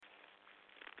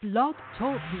Blog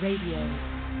Talk Radio.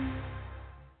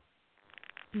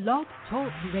 Blog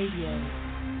Talk Radio.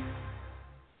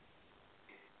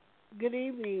 Good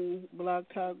evening, Blog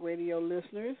Talk Radio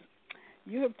listeners.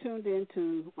 You have tuned in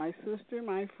to My Sister,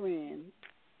 My Friend,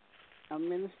 a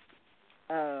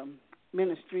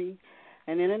ministry,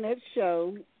 an internet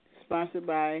show sponsored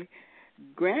by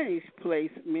Granny's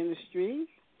Place Ministry.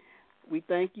 We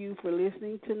thank you for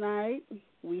listening tonight.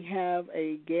 We have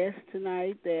a guest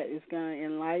tonight that is going to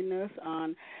enlighten us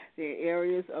on the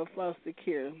areas of foster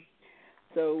care.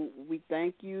 So we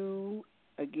thank you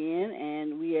again,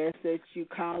 and we ask that you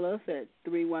call us at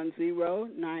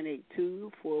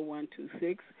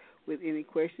 310-982-4126 with any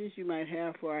questions you might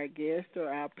have for our guest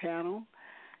or our panel.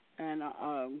 And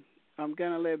I'm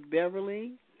going to let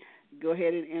Beverly go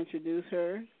ahead and introduce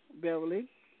her. Beverly.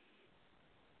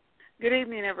 Good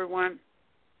evening, everyone.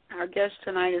 Our guest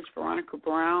tonight is Veronica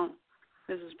Brown.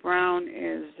 Mrs. Brown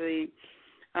is the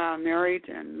married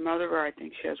and mother. I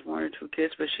think she has one or two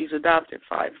kids, but she's adopted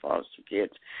 5 foster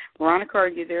kids. Veronica, are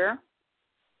you there?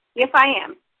 Yes, I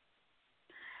am.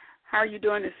 How are you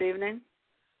doing this evening?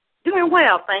 Doing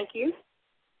well, thank you.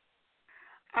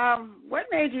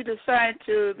 What made you decide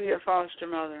to be a foster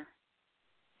mother?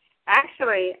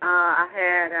 Actually, I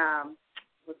had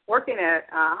was working at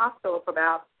a hospital for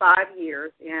about 5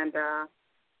 years, and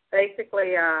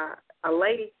basically a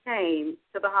lady came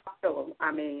to the hospital.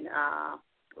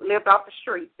 Lived off the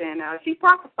streets, and she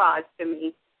prophesied to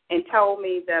me and told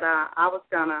me that I was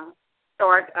going to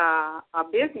start a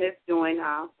business doing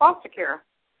foster care.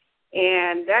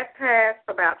 And that passed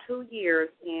for about 2 years,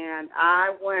 and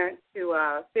I went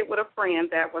to sit with a friend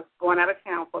that was going out of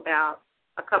town for about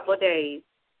a couple of days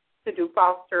to do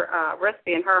foster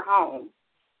respite in her home.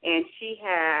 And she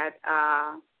had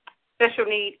special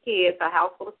needs kids, a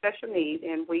house full of special needs,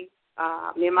 and we,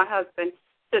 me and my husband,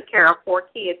 took care of 4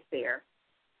 kids there.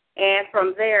 And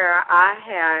from there, I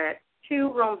had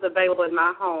 2 rooms available in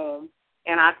my home,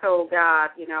 and I told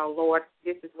God, Lord,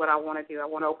 this is what I want to do. I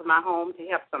want to open my home to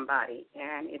help somebody,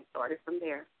 and it started from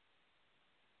there.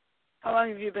 How long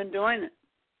have you been doing it?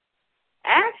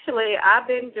 Actually, I've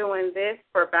been doing this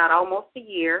for about almost a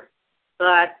year,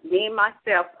 but me and my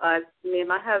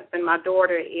husband, my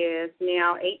daughter is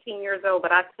now 18 years old,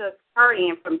 but I took her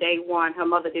in from day one. Her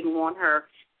mother didn't want her.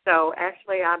 So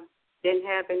actually, I've been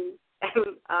having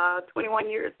 21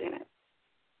 years in it.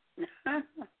 Oh,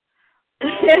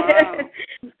 wow.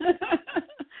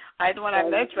 When I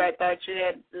met you, I thought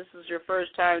this was your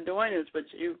first time doing this, but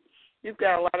you've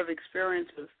got a lot of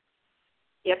experiences.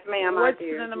 Yes, ma'am, What's I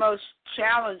do. been the most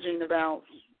challenging about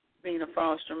being a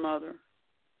foster mother?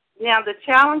 Now, the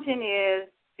challenging is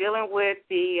dealing with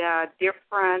the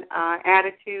different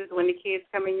attitudes when the kids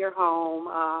come in your home,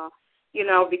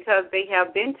 because they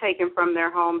have been taken from their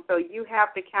home. So you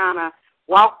have to kind of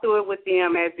walk through it with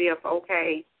them as if,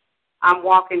 okay, I'm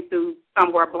walking through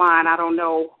somewhere blind. I don't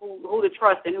know who to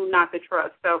trust and who not to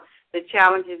trust. So the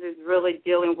challenges is really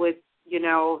dealing with,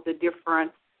 the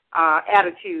different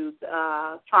attitudes,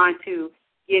 trying to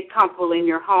get comfortable in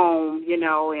your home,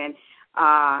 and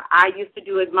I used to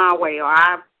do it my way, or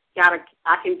I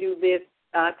can do this,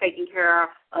 taking care of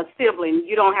a sibling.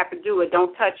 You don't have to do it.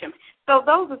 Don't touch him. So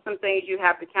those are some things you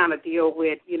have to kind of deal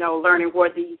with, learning where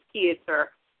these kids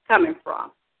are coming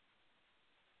from.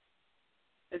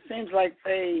 It seems like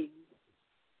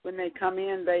when they come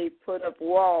in, they put up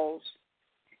walls.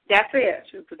 That's it.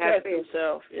 To protect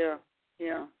themselves. Yeah.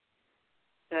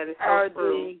 That is so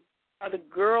true. Are the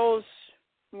girls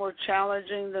more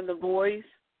challenging than the boys?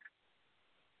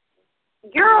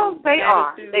 Girls, they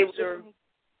are.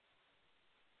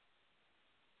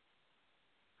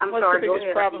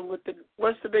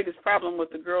 What's the biggest problem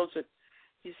with the girls that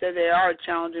you said they are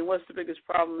challenging? What's the biggest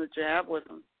problem that you have with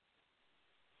them?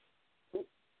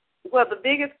 Well, the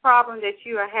biggest problem that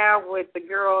you have with the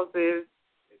girls is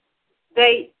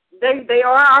they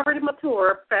are already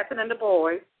mature, faster than the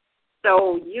boys.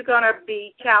 So you're going to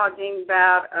be challenging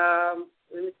about,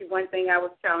 let me see, one thing I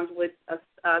was challenged with a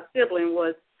sibling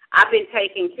was I've been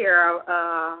taking care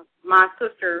of my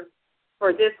sister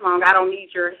for this long. I don't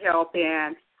need your help,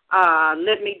 and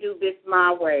let me do this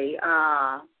my way.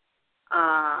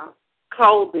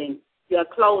 Clothing,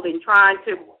 trying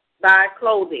to buy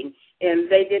clothing, and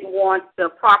they didn't want the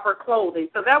proper clothing.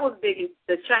 So that was big.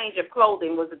 The change of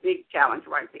clothing was a big challenge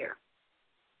right there.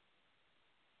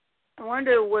 I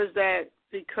wonder, was that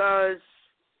because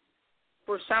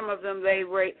for some of them they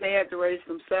had to raise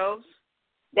themselves?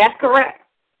 That's correct.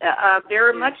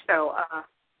 Very much so.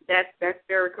 That's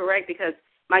very correct, because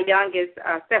my youngest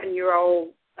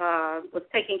 7-year-old was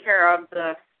taking care of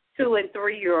the 2- and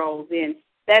 3-year-olds, and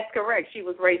that's correct. She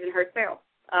was raising herself.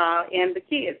 and the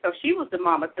kids. So she was the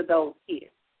mama to those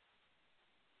kids.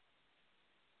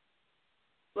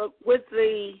 But with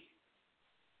the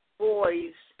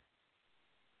boys,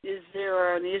 is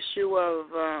there an issue of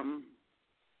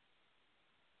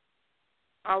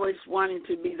always wanting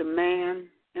to be the man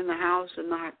in the house and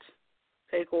not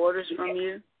take orders from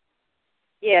you?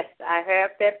 Yes, I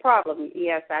have that problem.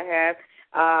 Yes, I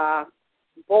have.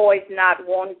 Boys not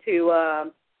wanting to,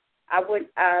 I would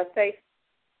say,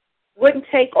 wouldn't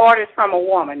take orders from a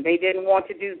woman. They didn't want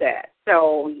to do that.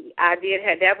 So I did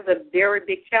have, that was a very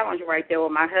big challenge right there.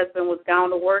 When my husband was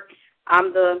gone to work,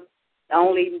 I'm the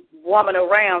only woman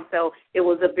around, so it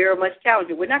was a very much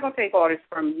challenging. We're not going to take orders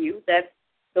from you. That's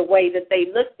the way that they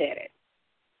looked at it.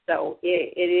 So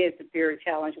it is a very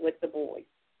challenge with the boys.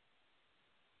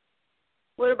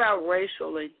 What about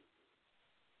racially?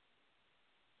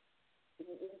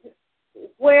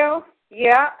 Well,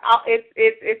 yeah,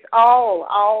 it's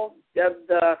all of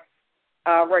the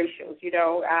racials. You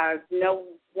know, no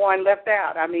one left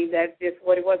out. I mean, that's just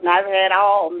what it was. And I've had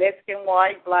all, Mexican,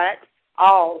 white, black,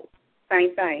 all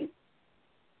same thing.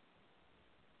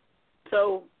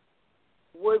 So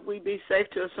would we be safe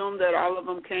to assume that all of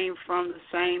them came from the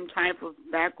same type of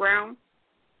background?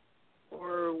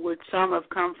 Or would some have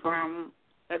come from,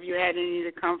 have you had any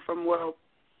that come from, well,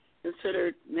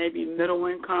 considered maybe middle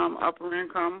income, upper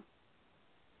income?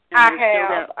 I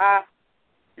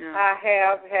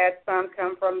have had some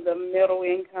come from the middle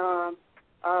income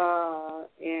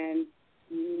and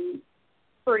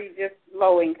pretty just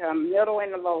low income, middle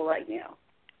and the low right now.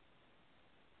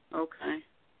 Okay.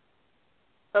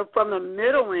 So from the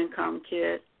middle income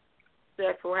kid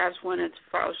that perhaps went into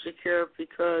foster care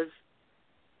because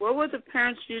what would the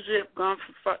parents usually have gone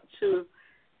to,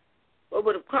 what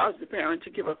would have caused the parent to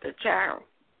give up their child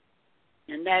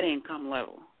in that income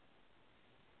level?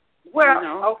 Well, you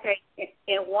know? Okay,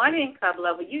 in one income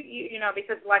level, you know,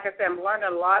 because like I said, I'm learning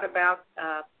a lot about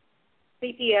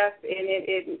CPS,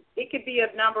 and it could be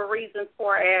a number of reasons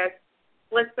for, as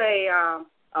let's say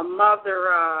a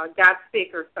mother got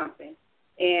sick or something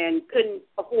and couldn't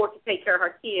afford to take care of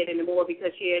her kid anymore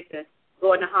because she had to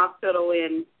go in the hospital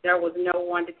and there was no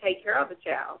one to take care of the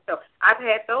child. So I've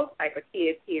had those type of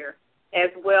kids here, as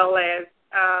well as,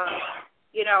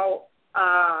 you know,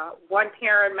 one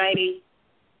parent may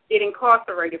get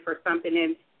incarcerated for something,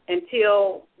 and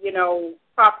until, you know,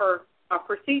 proper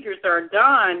procedures are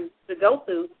done to go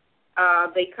through,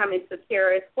 they come into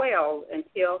care as well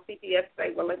until CPS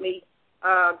say, well, let me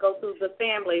go through the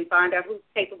family and find out who's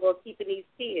capable of keeping these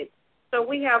kids. So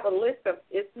we have a list of,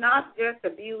 it's not just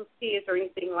abused kids or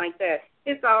anything like that.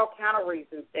 It's all kind of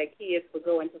reasons that kids would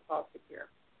go into foster care.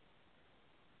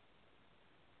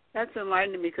 That's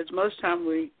enlightening because most time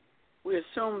we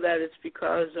assume that it's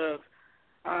because of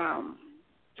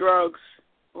drugs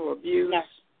or abuse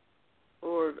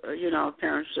or, you know,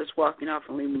 parents just walking off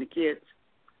and leaving the kids.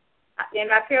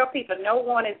 And I tell people no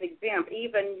one is exempt,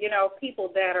 even, you know,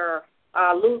 people that are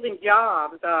losing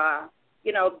jobs,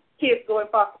 you know, kids go in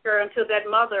foster care until that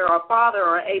mother or father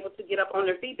are able to get up on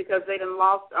their feet because they done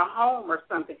lost a home or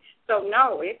something. So,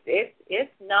 no,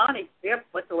 it's non-exempt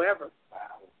whatsoever.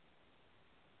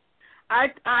 I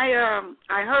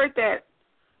heard that,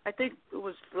 I think it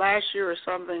was last year or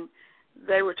something,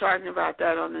 they were talking about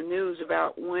that on the news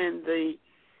about when the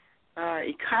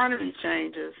economy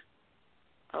changes,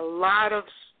 a lot of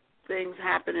things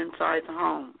happen inside the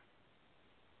home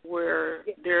where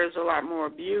there's a lot more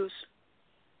abuse,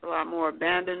 a lot more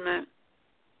abandonment,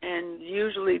 and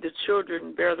usually the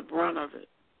children bear the brunt of it.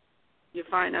 You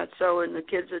find that so in the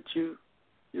kids that you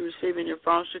receive in your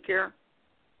foster care?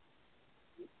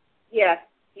 Yes.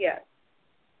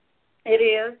 It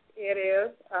is.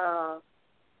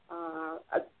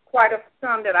 Quite a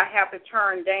some that I have to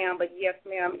turn down, but yes,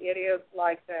 ma'am, it is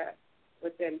like that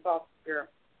within foster care.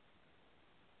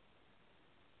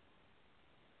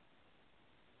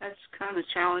 That's kind of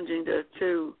challenging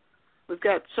to we've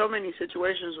got so many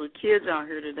situations with kids out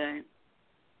here today.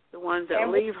 The ones that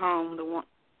leave home,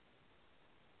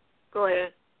 Go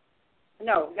ahead.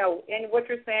 No, and what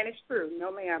you're saying is true.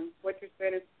 No, ma'am, what you're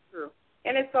saying is true.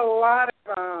 And it's a lot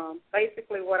of,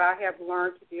 basically what I have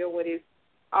learned to deal with is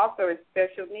also is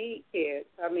special need kids.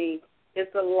 I mean,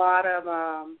 it's a lot of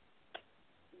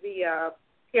the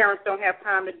parents don't have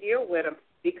time to deal with them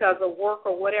because of work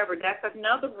or whatever. That's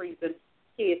another reason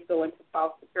kids go into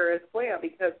foster care as well,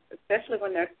 because especially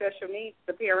when they're special needs,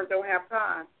 the parents don't have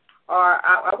time. Or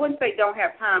I wouldn't say don't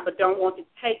have time, but don't want to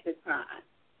take the time.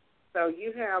 So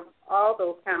you have all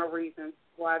those kind of reasons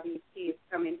why these kids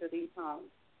come into these homes.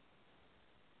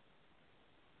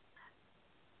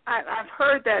 I've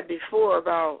heard that before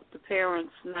about the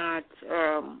parents not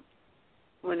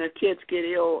when the kids get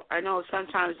ill. I know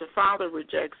sometimes the father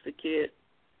rejects the kid,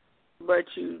 but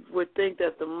you would think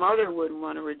that the mother wouldn't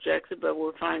want to reject it, but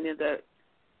we're finding that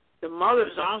the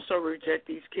mothers also reject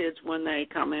these kids when they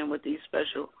come in with these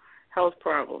special health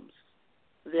problems.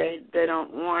 They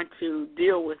don't want to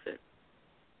deal with it.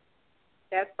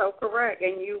 That's so correct.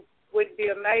 And you would be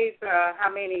amazed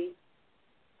how many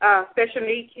special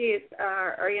need kids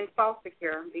are in foster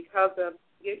care because of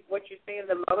what you're saying.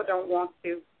 The mother don't want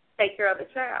to take care of the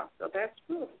child. So that's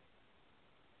true.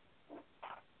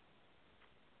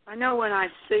 I know when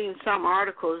I've seen some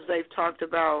articles, they've talked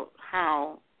about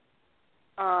how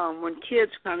when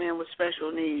kids come in with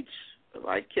special needs,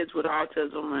 like kids with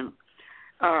autism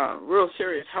and real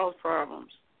serious health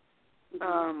problems,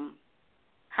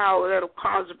 how that'll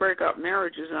cause to break up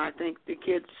marriages. And I think the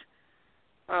kids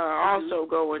also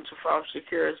go into foster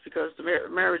care because the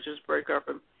marriages break up.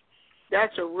 And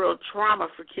that's a real trauma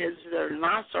for kids that are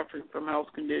not suffering from health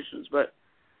conditions, but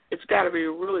it's got to be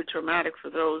really traumatic for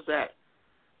those that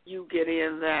you get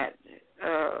in that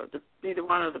neither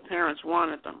one of the parents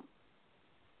wanted them,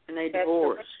 and they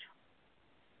divorced.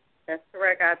 That's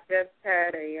correct. I just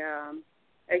had a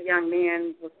young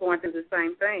man was going through the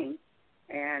same thing,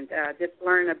 and just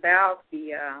learned about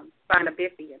the spina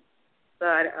bifida.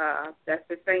 But that's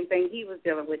the same thing he was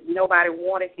dealing with. Nobody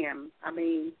wanted him. I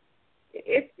mean,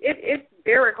 it's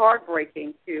very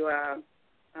heartbreaking to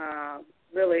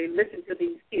really listen to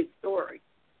these kids' stories.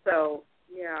 So,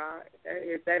 yeah,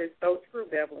 that is so true,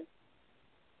 Beverly.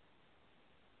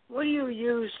 What do you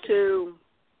use to,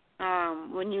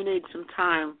 when you need some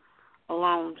time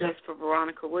alone just for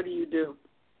Veronica, what do you do?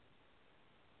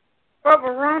 For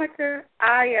Veronica,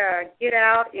 I get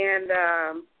out and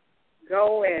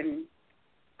go and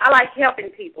I like helping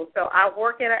people. So I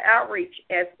work at an outreach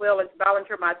as well as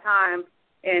volunteer my time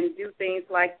and do things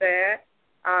like that.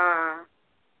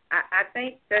 I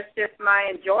think that's just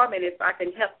my enjoyment if I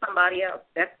can help somebody else.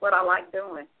 That's what I like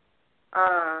doing.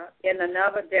 In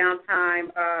another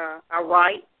downtime, I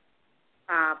write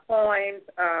poems,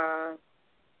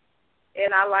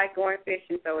 and I like going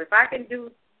fishing. So if I can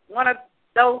do one of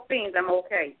those things, I'm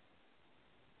okay.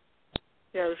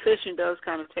 Yeah, the fishing does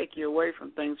kind of take you away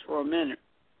from things for a minute.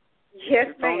 Yes,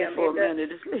 ma'am. Only for a minute.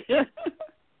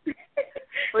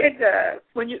 It does.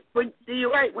 When you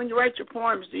write your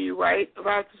poems, do you write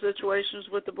about the situations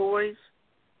with the boys?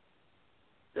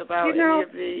 About any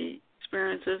of the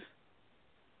experiences?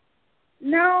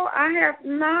 No, I have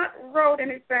not wrote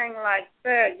anything like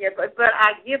that yet, but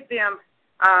I give them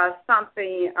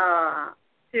something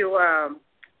to.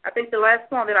 I think the last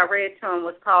poem that I read to them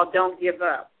was called "Don't Give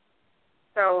Up."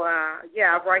 So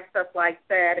yeah, I write stuff like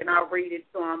that, and I read it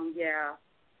to them. Yeah.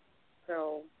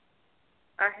 So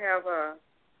I have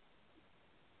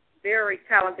very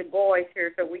talented boys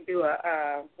here, so we do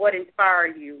a What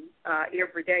Inspired You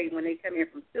every day when they come in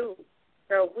from school.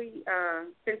 So we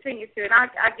continue to, and I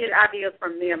get ideas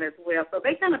from them as well. So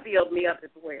they kind of build me up as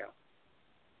well.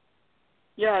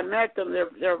 Yeah, I met them.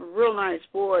 They're real nice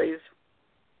boys.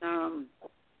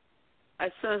 I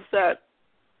sense that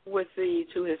with the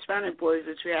two Hispanic boys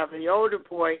that you have, the older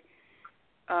boy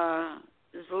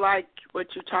is like what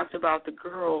you talked about, the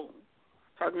girl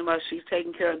talking about she's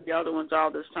taking care of the other ones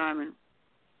all this time, and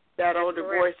that older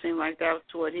boy seemed like that was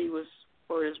what he was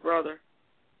for his brother.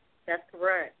 That's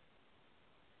correct.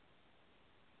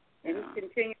 And he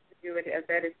continues to do it, as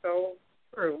that is so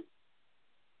true.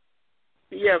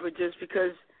 Yeah, but just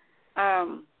because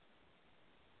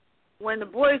when the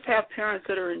boys have parents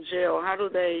that are in jail, how do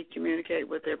they communicate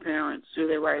with their parents? Do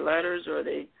they write letters, or are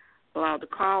they allowed to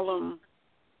call them?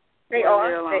 They are.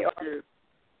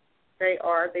 They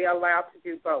are. They are allowed to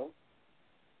do both.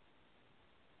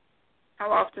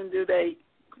 How often do they,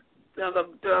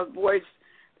 the boys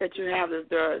that you have,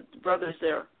 the brothers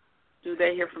there, do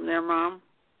they hear from their mom?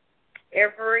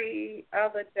 Every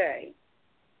other day.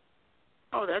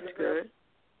 Oh, that's good.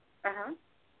 Uh-huh.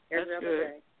 Every other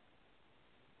day.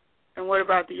 And what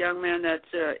about the young man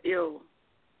that's ill?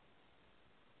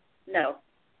 No.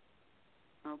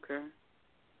 Okay.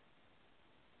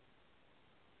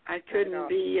 I couldn't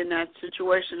be in that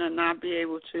situation and not be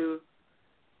able to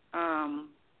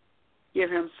give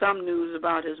him some news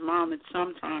about his mom at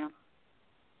some time.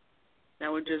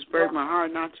 That would just break my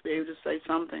heart not to be able to say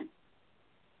something.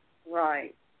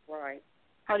 Right, right.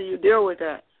 How do you deal with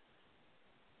that?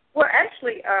 Well,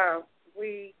 actually,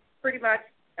 we pretty much,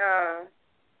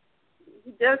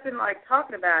 he doesn't like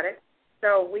talking about it,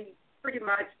 so we pretty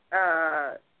much,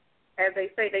 as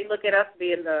they say, they look at us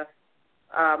being the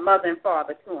mother and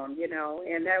father to him, you know,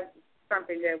 and that's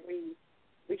something that we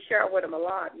share with him a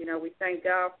lot. You know, we thank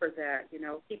God for that, you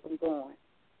know, keep him going.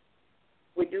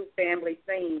 we do family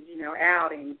things,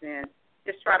 outings, and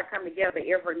just try to come together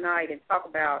every night and talk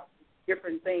about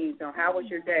different things. How was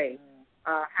your day?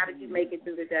 How did you make it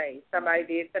through the day? Somebody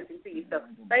did something to you. So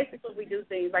basically we do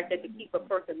things like that to keep a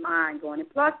person's mind going. And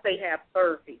plus they have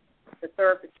therapy. The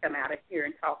therapists come out here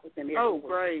and talk with them every week.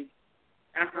 Great.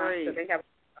 Great. So they have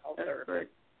That's therapy. great.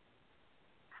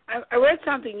 I read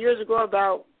something years ago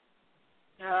about,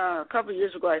 a couple of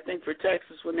years ago, I think, for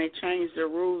Texas when they changed their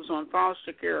rules on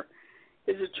foster care.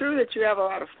 Is it true that you have a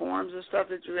lot of forms and stuff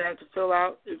that you have to fill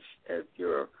out if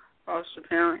you're a foster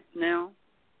parent now?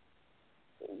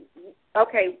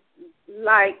 Okay,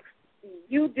 like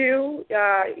you do,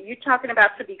 you're talking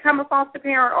about to become a foster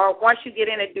parent, or once you get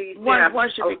in it, do you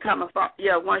once you become a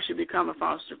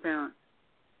foster parent.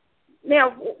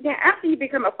 Now, after you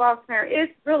become a foster parent,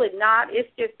 it's really not. It's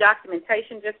just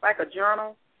documentation, just like a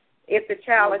journal. If the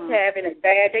child is having a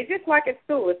bad day, just like at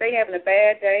school, if they're having a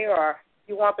bad day, or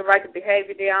you want to write the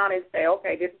behavior down and say,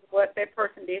 okay, this is what that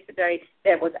person did today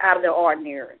that was out of the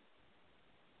ordinary.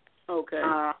 Okay.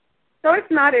 So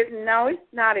it's not as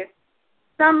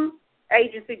some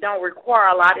agencies don't require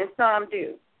a lot and some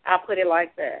do. I'll put it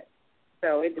like that.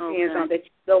 So it depends on that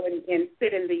you go and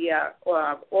sit in the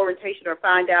orientation or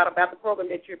find out about the program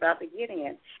that you're about to get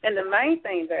in. And the main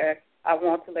thing that I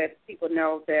want to let people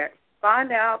know that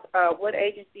find out what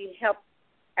agency helps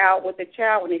out with the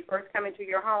child when they first come into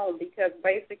your home, because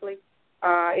basically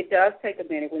it does take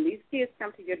a minute. When these kids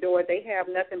come to your door, they have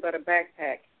nothing but a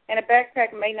backpack. And a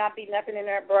backpack may not be nothing in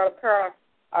there but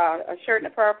a shirt and a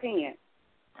pair of pants.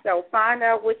 So find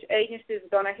out which agency is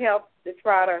going to help to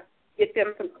try to get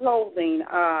them some clothing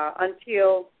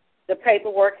until the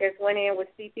paperwork has went in with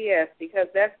CPS, because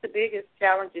that's the biggest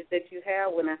challenges that you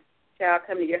have when a child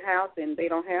comes to your house and they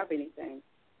don't have anything.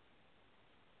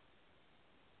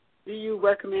 Do you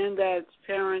recommend that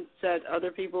parents, that other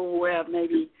people who have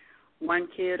maybe one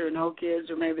kid or no kids,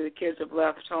 or maybe the kids have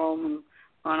left home and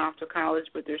gone off to college,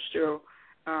 but they're still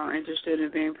interested in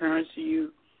being parents, do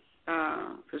you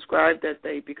prescribe that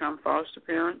they become foster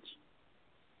parents?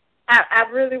 I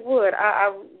really would.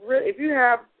 I really, if you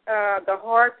have the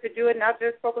heart to do it, not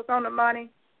just focus on the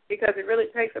money, because it really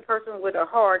takes a person with a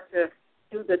heart to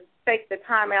take the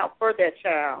time out for that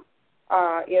child.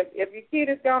 If your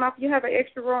kid is gone off, you have an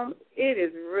extra room, it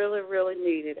is really, really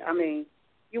needed. I mean,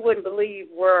 you wouldn't believe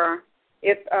where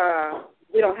if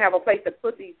we don't have a place to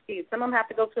put these kids. Some of them have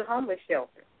to go to a homeless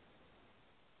shelter.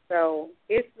 So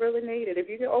it's really needed. If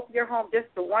you can open your home just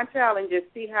for one child and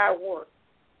just see how it works,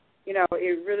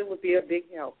 it really would be a big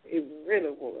help. It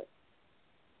really would.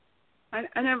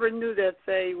 I never knew that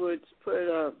they would put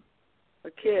a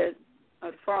kid,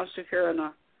 a foster care, in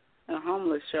a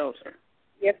homeless shelter.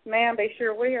 Yes, ma'am, they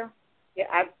sure will.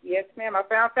 Yes, ma'am. I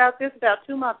found out this about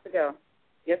 2 months ago.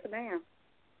 Yes, ma'am.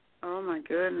 Oh, my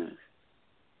goodness.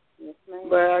 Yes, ma'am.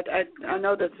 But I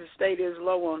know that the state is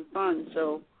low on funds,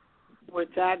 so would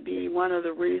that be one of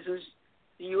the reasons?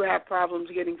 Do you have problems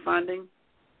getting funding?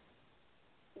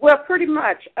 Well, pretty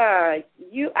much. I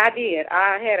did.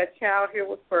 I had a child here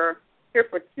for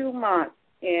 2 months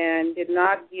and did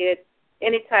not get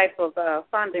any type of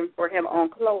funding for him on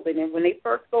clothing. And when they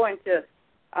first go into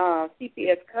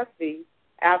CPS custody,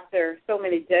 after so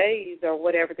many days or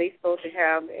whatever, they're supposed to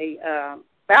have a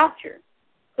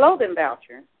clothing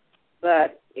voucher.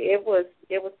 But it was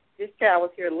this child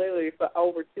was here literally for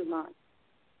over 2 months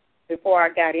before I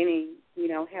got any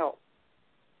help.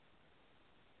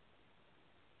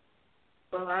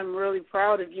 Well, I'm really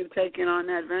proud of you taking on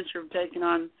that venture of taking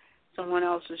on someone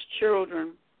else's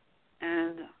children.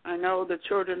 And I know the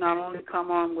children not only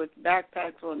come on with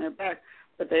backpacks on their back,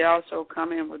 but they also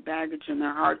come in with baggage in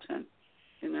their hearts and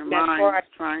in their minds, right.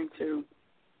 Trying to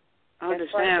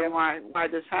understand why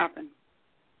this happened.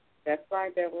 That's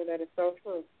right, Deborah. That is so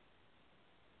true.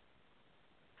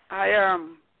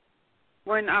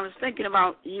 When I was thinking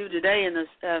about you today and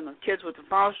the kids with the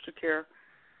foster care,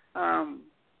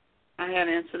 I had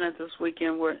an incident this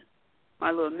weekend with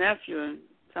my little nephew, and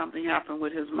something happened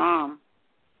with his mom.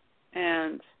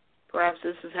 And perhaps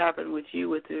this has happened with you,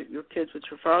 with your kids with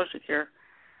your foster care,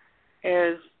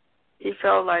 is he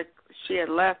felt like she had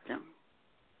left him.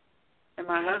 And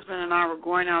my husband and I were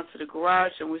going out to the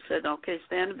garage, and we said, okay,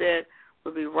 stay in the bed.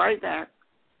 We'll be right back.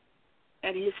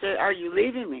 And he said, are you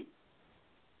leaving me?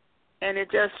 And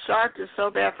it just shocked us so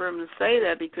bad for him to say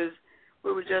that, because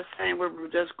we were just saying we were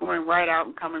just going right out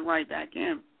and coming right back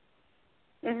in.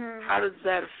 Mm-hmm. How does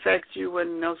that affect you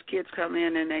when those kids come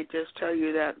in and they just tell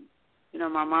you that,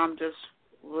 my mom just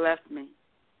left me?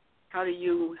 How do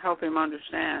you help him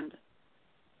understand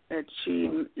that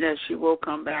she will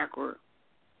come back, or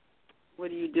what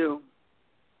do you do?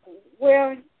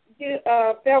 Well,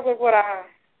 that was what I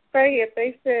say. If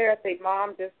they said the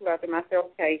mom just left him, I said,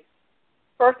 okay.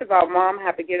 First of all, mom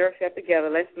have to get herself together.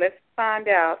 Let's find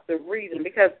out the reason,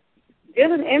 because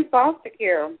dealing in foster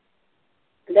care,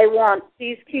 they want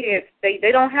these kids.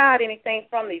 They don't hide anything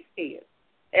from these kids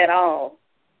at all,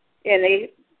 and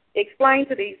they explain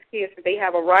to these kids that they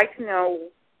have a right to know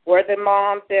where the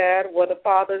mom's at, where the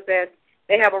father's at.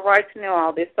 They have a right to know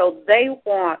all this. So they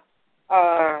want,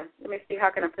 let me see, how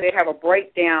can I put it, have a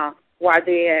breakdown while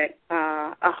they're at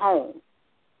a home.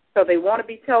 So they want to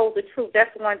be told the truth. That's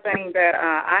one thing that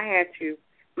I had to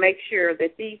make sure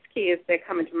that these kids that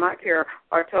come into my care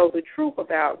are told the truth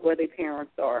about where their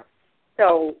parents are.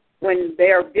 So when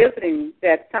they're visiting,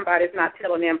 that somebody's not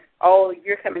telling them, oh,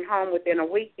 you're coming home within a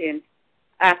week, and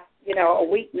a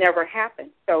week never happened.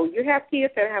 So you have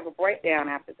kids that have a breakdown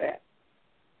after that.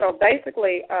 So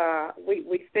basically,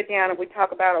 we sit down and we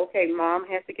talk about, okay, mom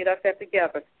has to get herself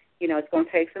together. It's going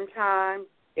to take some time.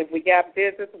 If we got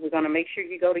visits, we're going to make sure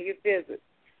you go to your visits.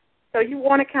 So you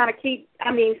want to kind of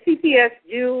CPS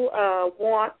do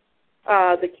want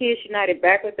the kids united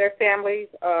back with their families,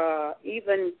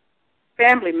 even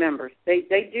family members. They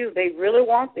do. They really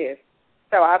want this.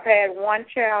 So I've had one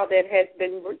child that has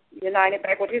been united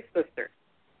back with his sister.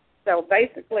 So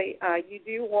basically, you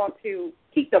do want to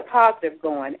keep the positive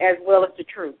going as well as the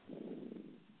truth.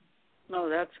 No,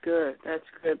 that's good. That's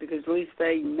good, because at least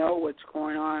they know what's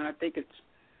going on. I think it's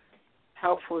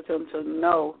helpful to them to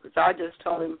know, because I just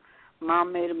told him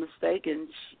mom made a mistake and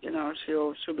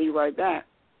she'll be right back,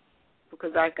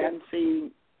 because I couldn't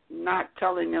see not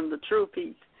telling him the truth.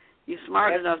 He's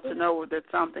smart enough to know that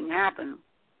something happened.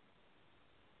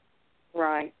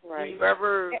 Right. Do you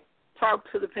ever talk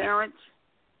to the parents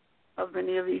of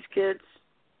any of these kids?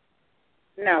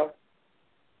 No.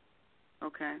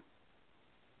 Okay.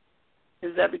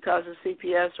 Is that because of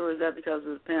CPS or is that because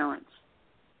of the parents?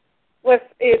 Well,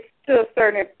 it's to a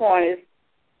certain point.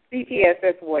 It's CPS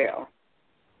as well.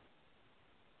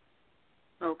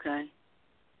 Okay.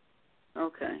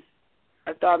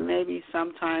 I thought maybe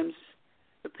sometimes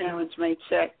the parents may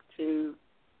check to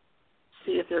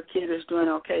see if their kid is doing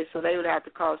okay, so they would have to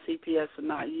call CPS and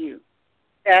not you.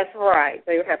 That's right.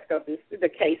 They would have to go through the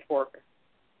caseworker.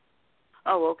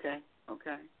 Oh, okay.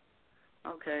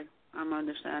 I'm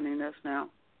understanding this now.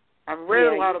 I've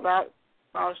read a lot about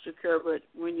foster care, but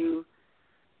when you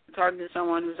talking to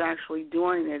someone who's actually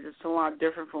doing it, it's a lot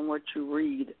different from what you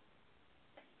read.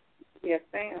 Yes,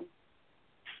 ma'am.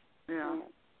 Yeah.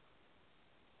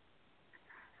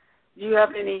 Do you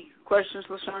have any questions,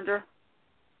 Lashondra?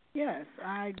 Yes,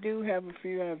 I do have a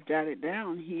few I've jotted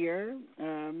down here,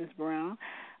 Ms. Brown.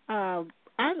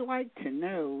 I'd like to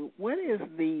know, what is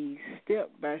the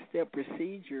step-by-step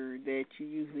procedure that you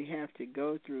usually have to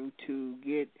go through to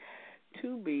get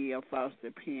to be a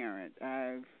foster parent?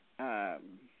 I've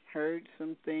heard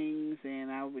some things, and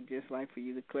I would just like for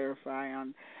you to clarify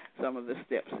on some of the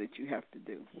steps that you have to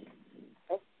do.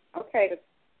 Okay,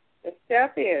 the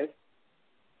step is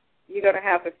you're going to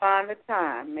have to find the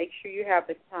time. Make sure you have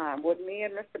the time. With me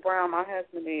and Mr. Brown, my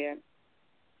husband,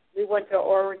 we went to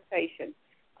orientation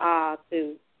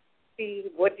to see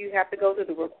what you have to go through,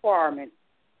 the requirements.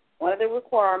 One of the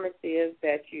requirements is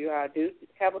that you do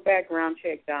have a background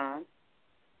check done,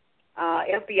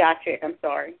 FBI check, I'm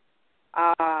sorry.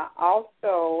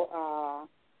 Also,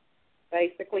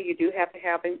 basically, you do have to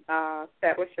have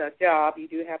established a job. You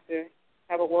do have to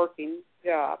have a working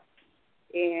job.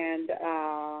 And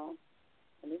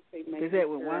let me see. Is that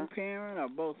with one parent or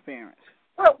both parents?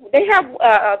 Well, they have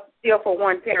a deal for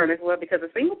one parent as well, because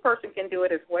a single person can do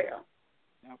it as well.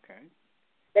 Okay.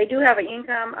 They do have an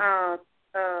income. I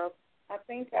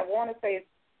think I want to say it's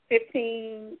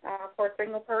 15 for a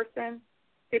single person,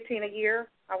 15 a year.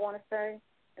 I want to say,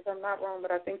 if I'm not wrong,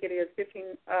 but I think it is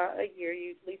 15 a year.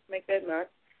 You at least make that much.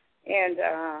 And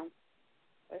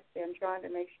let's see. I'm trying to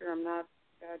make sure I'm not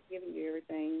giving you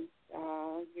everything.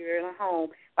 You're in a home.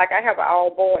 Like I have an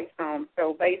all-boys home,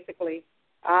 so basically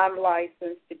I'm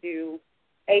licensed to do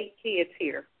 8 kids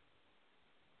here.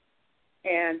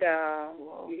 And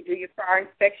you do your prior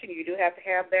inspection. You do have to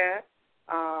have that.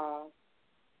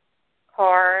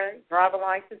 Car, driver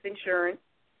license, insurance,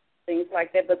 things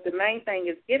like that. But the main thing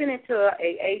is getting into an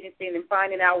agency and then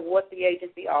finding out what the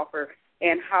agency offers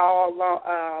and how long,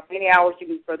 many hours you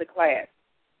need for the class.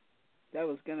 That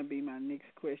was going to be my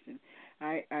next question.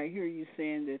 I hear you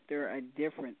saying that there are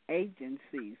different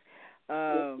agencies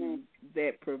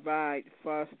that provide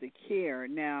foster care.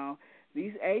 Now,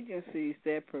 these agencies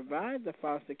that provide the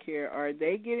foster care, are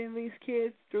they getting these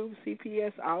kids through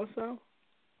CPS also?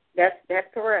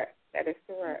 That's correct. That is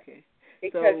correct. Okay.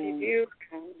 Because you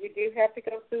do have to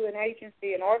go through an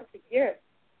agency in order to get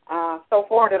so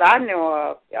far that I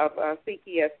know of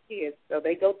CPS kids. So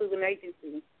they go through an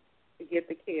agency to get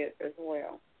the kids as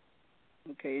well.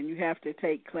 Okay, and you have to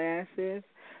take classes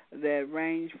that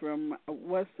range from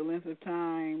what's the length of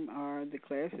time are the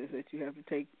classes that you have to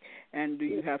take, and do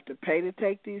you have to pay to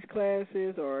take these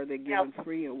classes, or are they given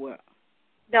free, or what?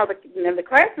 No, the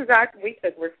classes we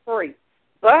took were free.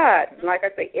 But, like I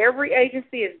say, every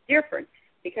agency is different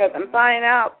because I'm finding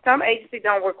out some agencies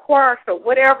don't require, so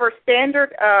whatever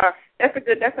standard,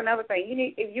 that's another thing. You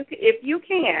need, if you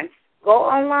can, go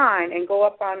online and go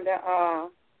up on the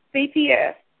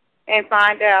CPS and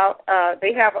find out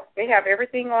they have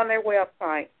everything on their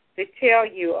website to tell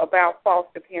you about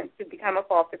foster parents, to become a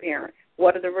foster parent.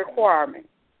 What are the requirements?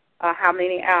 How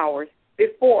many hours?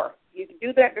 Before. You can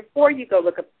do that before you go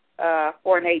look up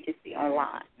for an agency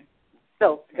online.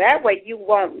 So that way you'll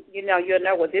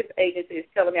know what this agency is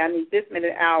telling me I need this many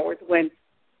hours when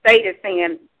state is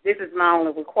saying this is my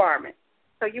only requirement.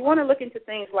 So you want to look into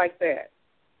things like that.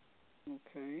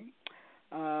 Okay.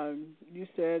 You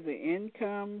said the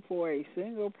income for a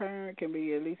single parent can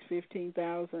be at least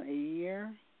 $15,000 a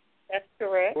year. That's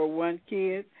correct. For one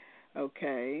kid.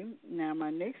 Okay. Now my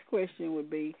next question would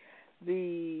be,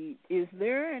 is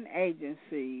there an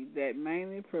agency that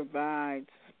mainly provides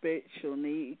special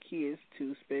need kids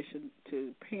to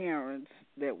parents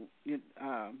that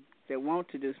want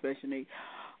to do special need,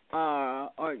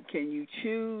 or can you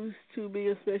choose to be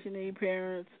a special need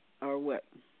parent, or what?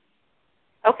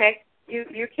 Okay,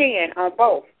 you can on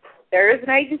both. There is an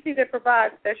agency that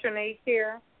provides special needs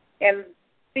care, and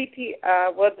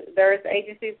there is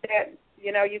agencies that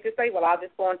you could say, well, I'll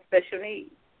just go on special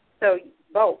needs. So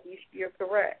both, you're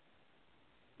correct.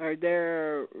 Are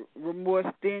there more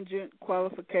stringent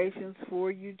qualifications for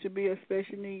you to be a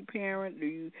special need parent? Do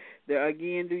you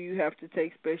have to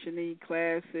take special need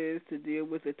classes to deal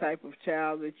with the type of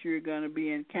child that you're going to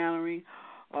be encountering,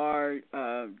 or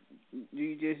do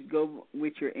you just go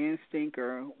with your instinct,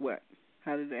 or what?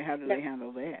 How do they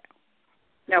handle that?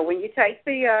 No, when you take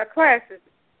the classes,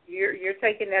 you're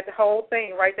taking that the whole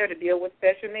thing right there to deal with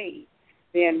special needs.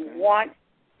 Then once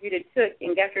you took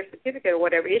and got your certificate or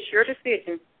whatever, it's your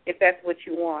decision if that's what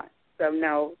you want. So,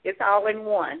 no, it's all in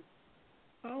one.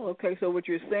 Oh, okay. So what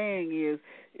you're saying is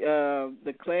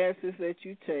the classes that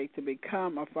you take to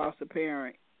become a foster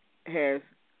parent has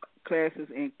classes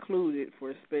included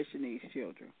for special needs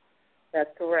children. That's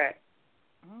correct.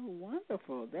 Oh,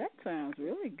 wonderful. That sounds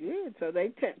really good. So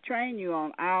they train you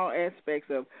on all aspects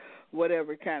of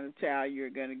whatever kind of child you're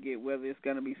going to get, whether it's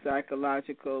going to be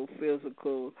psychological,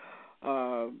 physical,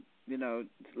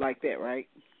 like that, right?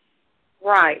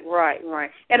 Right.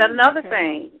 And another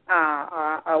thing,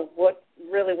 what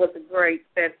really was great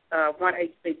that one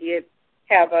agency did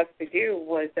have us to do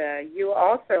was you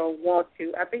also want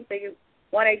to, I think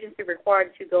one agency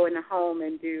required you to go in the home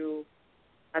and do,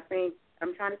 I'm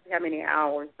trying to see how many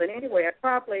hours, but anyway,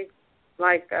 probably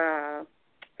like,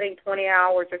 20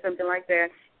 hours or something like that.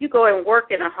 You go and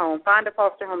work in a home, find a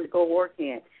foster home to go work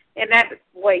in. And that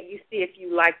way you see if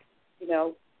you like,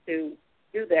 to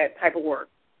do that type of work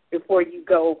before you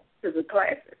go to the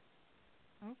classes.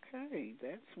 Okay,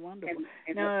 that's wonderful.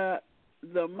 Now,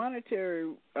 the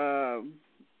monetary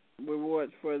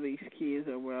rewards for these kids,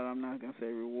 I'm not going to say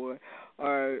reward,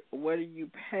 or what are you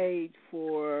paid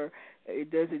for?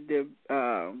 Does it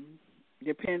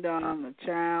depend on the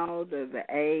child, or the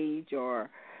age, or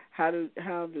how does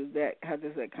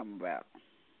that come about?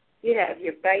 You have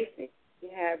your basic, you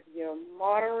have your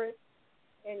moderate,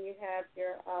 and you have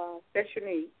your special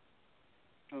needs.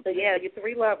 Okay. So, yeah, your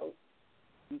 3 levels.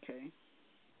 Okay.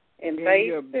 And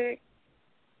basic.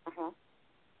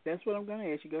 That's what I'm going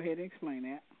to ask you. Go ahead and explain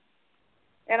that.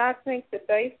 And I think the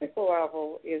basic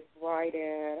level is right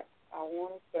at, I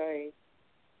want to say,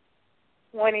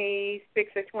 $26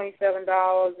 or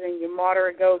 $27, and your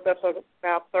moderate goes up to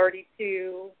about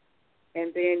 $32,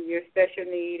 and then your special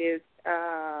need is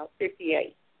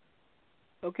 $58.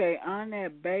 Okay, on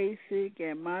that basic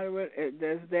and moderate,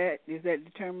 is that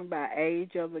determined by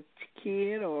age of the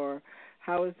kid, or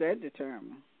how is that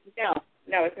determined? No,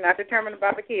 it's not determined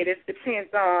by the kid. It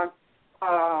depends on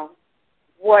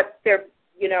what their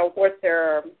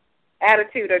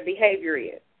attitude or behavior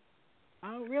is.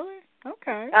 Oh, really?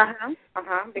 Okay.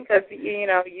 Because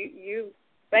you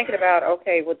thinking about,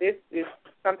 okay, well, this is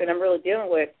something I'm really dealing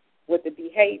with the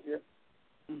behavior.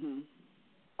 Mhm.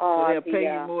 So they'll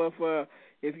pay you more for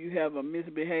if you have a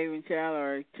misbehaving child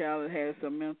or a child that has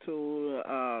some mental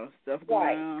stuff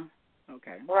going on.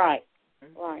 Okay. Right.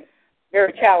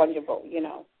 Very challengeable,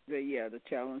 The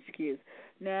challenged kids.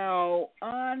 Now,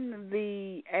 on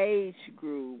the age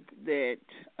group that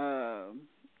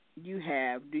you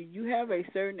have, do you have a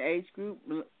certain age group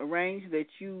range that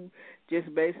you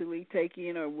just basically take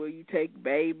in, or will you take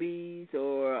babies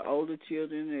or older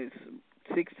children that's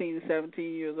 16 to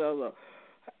 17 years old? Or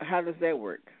how does that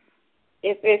work?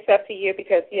 It's up to you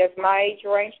because, yes, my age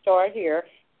range started here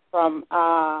from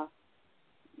 9.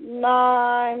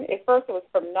 At first it was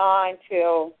from 9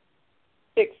 till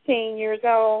 16 years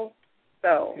old.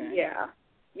 So, Okay. yeah,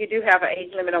 you do have an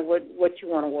age limit on what you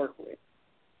want to work with.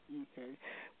 Okay.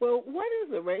 Well, what is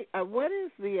the rate? What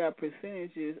is the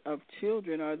percentages of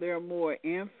children? Are there more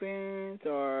infants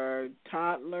or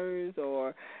toddlers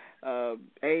or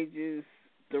ages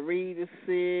 3 to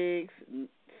 6,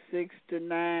 6 to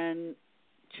 9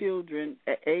 children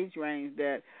age range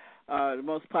that are the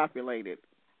most populated?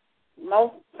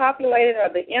 Most populated are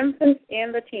the infants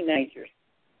and the teenagers.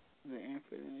 The infant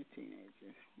and the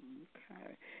teenagers.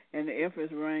 Okay. And the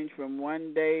infants range from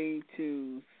 1 day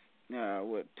to 2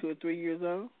 or 3 years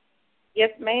old?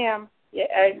 Yes, ma'am. Yes,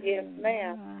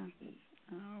 ma'am.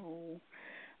 Oh,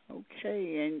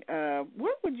 okay. And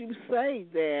what would you say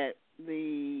that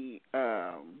the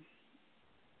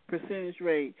percentage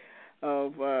rate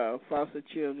of foster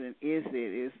children is?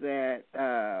 Is that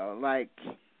like,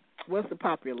 what's the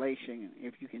population,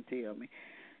 if you can tell me?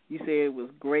 You said it was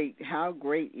great. How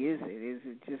great is it? Is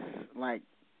it just like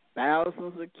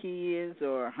thousands of kids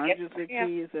or hundreds of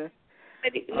kids?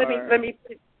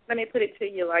 Let me put it to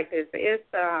you like this. It's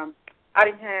I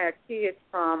didn't have kids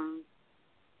from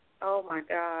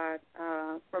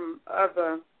from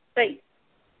other states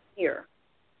here.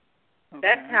 Okay.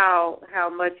 That's how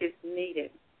much is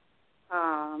needed.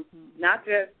 Not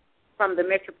just from the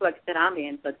metroplex that I'm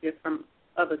in, but just from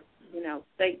other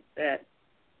states that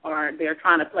they're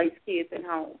trying to place kids in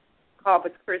home.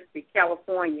 Corpus Christi,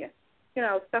 California,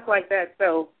 stuff like that.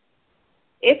 So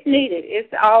it's needed.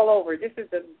 It's all over. This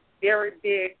is a very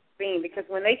big thing because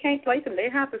when they can't place them, they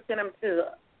have to send them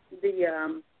to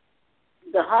the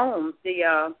homes.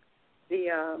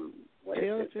 What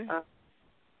is it?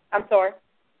 I'm sorry.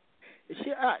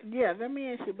 Yeah, let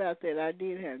me ask you about that. I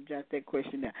did have to jot that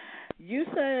question down. You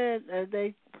said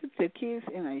they put the kids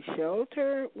in a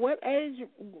shelter. What age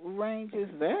range is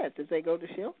that they go to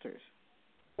shelters?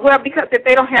 Well, because if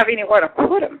they don't have anywhere to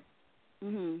put them,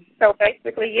 so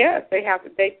basically, yes, they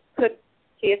put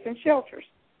kids in shelters.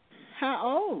 How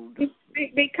old?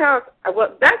 Because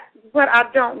that's what I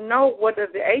don't know. What are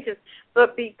the ages?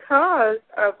 But because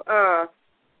of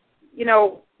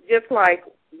just like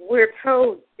we're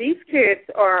told, these kids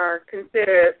are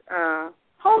considered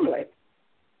homeless.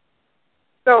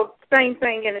 So same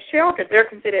thing in a shelter, they're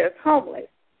considered as homeless.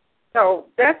 So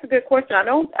that's a good question. I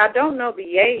don't know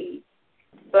the age,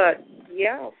 but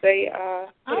yeah, they. I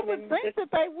would think that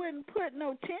they wouldn't put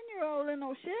no 10-year-old in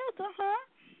no shelter, huh?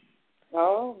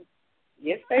 Oh,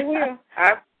 yes, they will.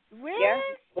 Really? Yeah.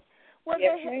 Well,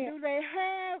 yes, do they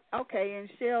have, in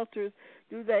shelters,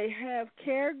 do they have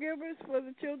caregivers for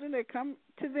the children that come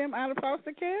to them out of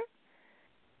foster care?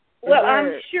 Well,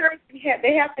 I'm sure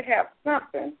they have to have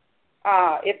something.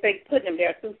 If they put them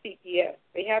there through CPS,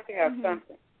 they have to have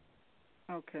something.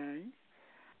 Okay.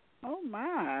 Oh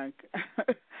my!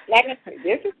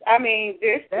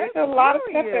 There's a lot of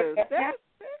stuff that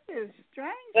is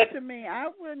strange to me. I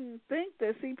wouldn't think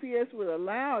that CPS would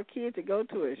allow a kid to go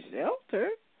to a shelter.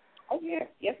 Oh yes,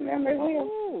 ma'am, they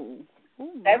will.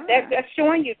 Oh, that's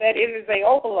showing you that it is a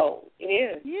overload. It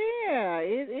is. Yeah,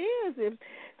 it is. If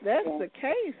that's the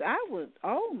case, I would.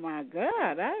 Oh my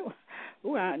God!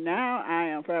 Now I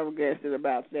am flabbergasted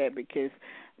about that because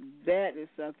that is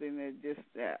something that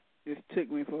just took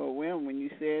me for a whim when you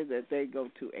said that they go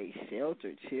to a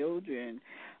shelter, children,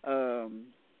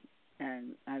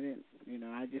 and I didn't.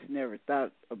 I just never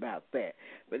thought about that.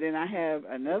 But then I have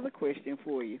another question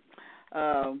for you.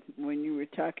 When you were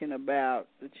talking about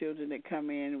the children that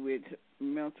come in with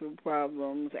mental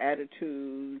problems,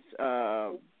 attitudes,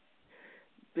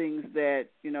 things that,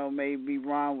 may be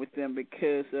wrong with them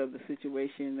because of the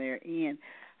situation they're in,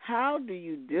 how do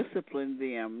you discipline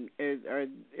them? Are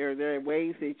there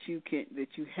ways that you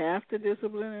have to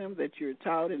discipline them, that you're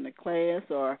taught in the class,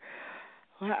 or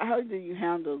how do you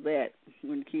handle that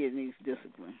when the kid needs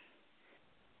discipline?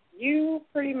 You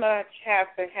pretty much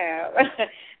have to have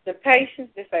the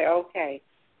patience to say, okay.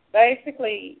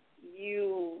 Basically,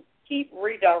 you keep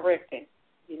redirecting,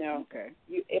 Okay.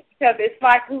 Because it's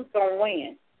like who's going to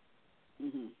win.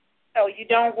 Mm-hmm. So you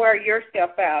don't wear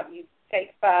yourself out. You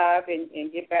take 5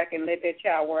 and get back and let that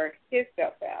child wear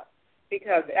himself out.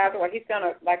 Because otherwise he's going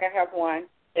to, like I have one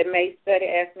that may study,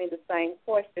 ask me the same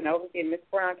question over again, Miss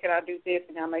Brown, can I do this?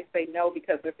 And I may say no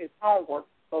because of his homework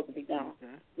supposed to be done.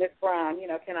 Miss Brown,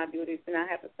 can I do this? And I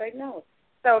have to say no.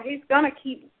 So he's going to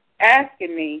keep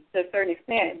asking me to a certain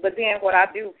extent. But then what I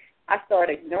do, I start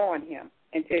ignoring him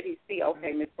until he see,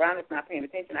 okay, Miss Brown is not paying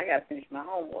attention. I got to finish my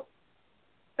homework.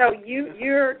 So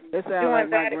you're that sounds doing like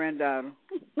my that. granddaughter.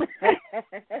 So,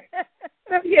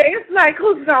 yeah, it's like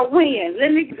who's gonna win?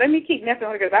 Let me keep messing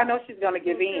with her because I know she's gonna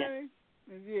give in.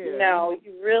 Yeah. No,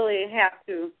 you really have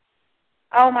to.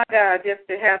 Oh my God, just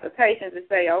to have the patience to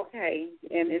say okay,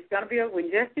 and it's gonna be over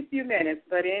in just a few minutes.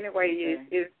 But anyway,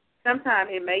 it's sometimes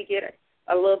it may get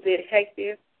a little bit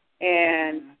hectic,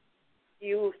 and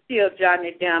you still jotting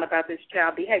it down about this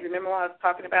child behavior. Remember when I was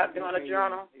talking about doing a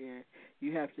journal? Yeah.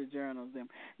 You have to journal them.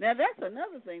 Now, that's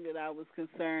another thing that I was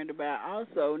concerned about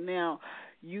also. Now,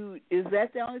 is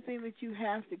that the only thing that you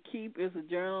have to keep is a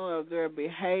journal of their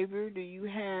behavior? Do you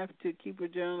have to keep a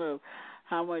journal of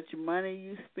how much money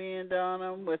you spend on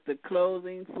them, what the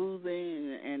clothing, food,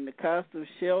 and the cost of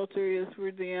shelter is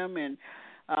for them, and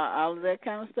all of that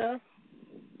kind of stuff?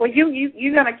 Well,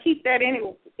 you're going to keep that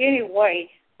anyway,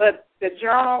 but the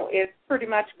journal is pretty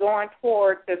much going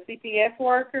toward the CPS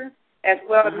worker, as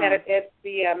well as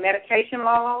the medication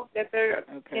log that they're,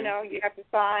 you have to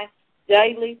sign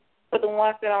daily for the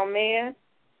ones that are on meds.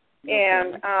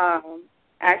 And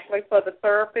actually for the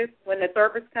therapist, when the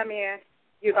therapists come in,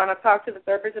 you're going to talk to the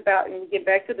therapist about and get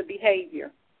back to the behavior.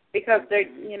 Because,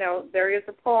 there is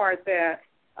a part that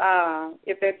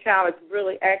if that child is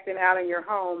really acting out in your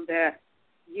home, that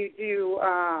you do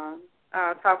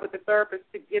talk with the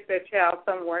therapist to get that child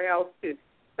somewhere else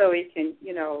so he can,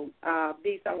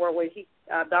 be somewhere where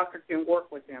doctor can work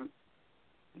with him.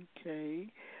 Okay.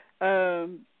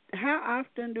 How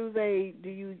often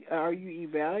are you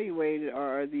evaluated,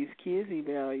 or are these kids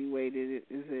evaluated?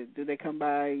 Do they come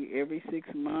by every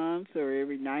 6 months or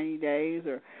every 90 days,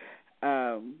 or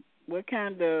what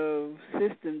kind of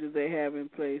system do they have in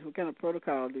place? What kind of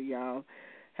protocol do y'all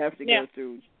have to go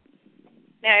through?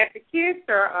 Now, if the kids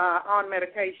are on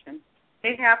medication,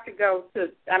 they have to go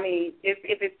to. I mean,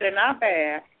 if they're not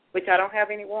bad, which I don't have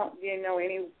any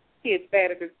kids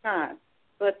bad at this time,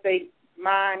 but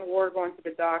mine were going to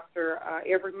the doctor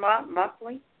every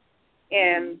monthly,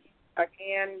 and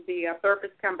again, the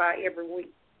therapists come by every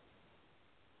week.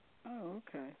 Oh,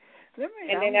 okay.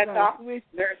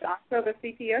 There's also the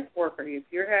CPS worker. If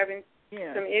you're having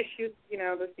some issues,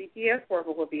 the CPS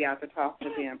worker will be out to talk to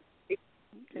them.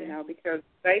 Because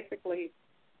basically,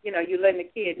 you're letting the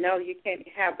kid know you can't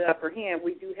have the upper hand.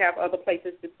 We do have other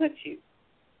places to put you.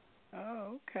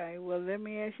 Oh, okay. Well, let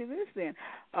me ask you this then.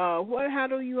 How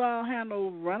do you all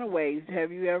handle runaways?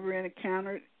 Have you ever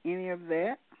encountered any of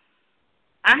that?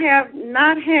 I have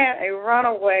not had a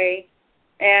runaway,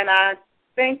 and I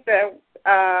think that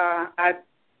I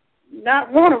not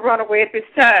want to run away at this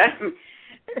time.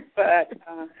 But,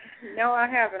 no, I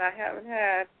haven't. I haven't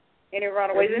had any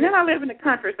runaways. And then I live in the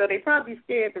country, so they probably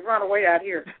scared to run away out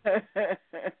here.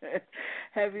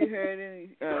 Have you heard any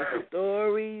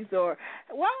stories? Or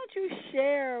why don't you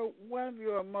share one of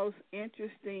your most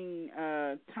interesting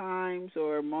times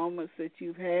or moments that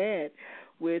you've had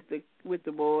with the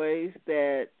boys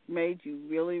that made you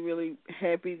really, really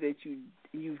happy that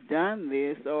you've done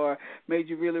this, or made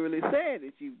you really, really sad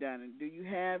that you've done it? Do you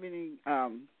have any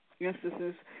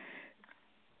instances?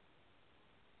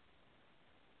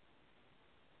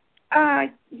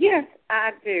 Yes,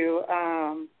 I do.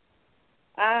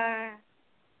 I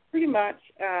pretty much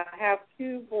have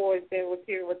two boys that were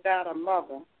here without a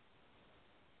mother.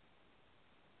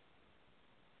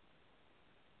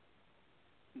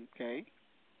 Okay.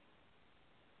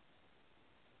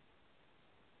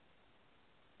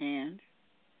 And?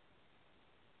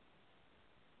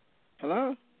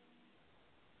 Hello?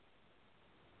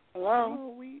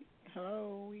 Hello? We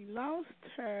lost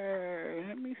her.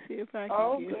 Let me see if I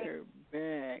can get her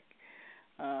back.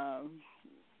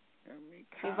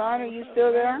 Yvonne, are you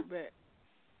still there?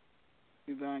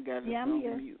 Yvonne got it I'm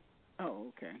here. mute. Oh,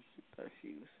 okay. I thought she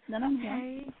was. No, I'm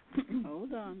here.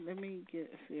 Hold on. Let me see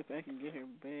if I can get her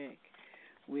back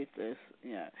with us.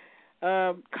 Yeah.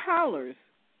 Callers,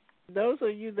 those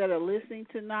of you that are listening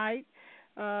tonight,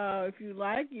 if you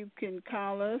like, you can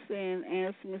call us and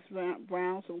ask Ms.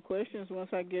 Brown some questions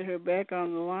once I get her back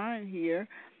on the line here.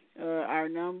 Our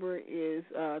number is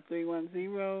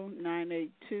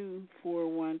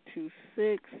 310-982-4126.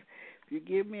 If you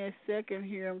give me a second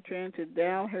here, I'm trying to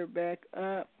dial her back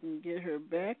up and get her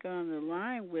back on the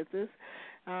line with us.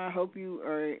 I hope you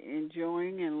are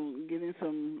enjoying and getting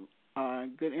some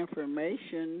good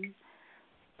information.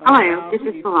 Hello, this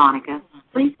is Veronica.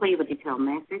 Please leave a detailed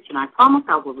message, and I promise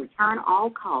I will return all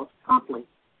calls promptly.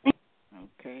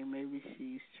 Okay, maybe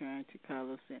she's trying to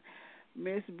call us in.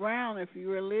 Miss Brown, if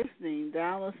you are listening,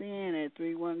 dial us in at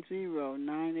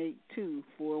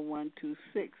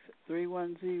 310-982-4126.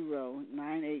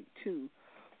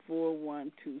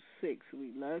 310-982-4126.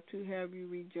 We'd love to have you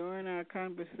rejoin our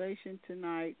conversation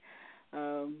tonight.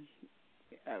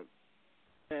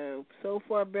 So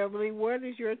far, Beverly, what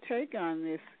is your take on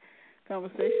this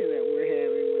conversation that we're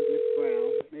having with Ms.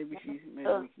 Brown? Maybe we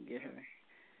can get her.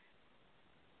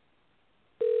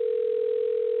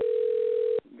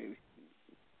 Maybe.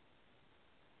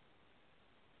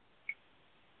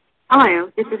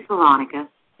 Hello, this is Veronica.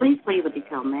 Please leave a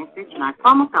detailed message, and I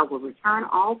promise I will return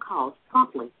all calls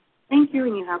promptly. Thank you,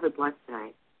 and you have a blessed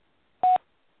day.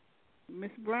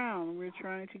 Ms. Brown, we're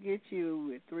trying to get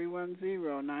you at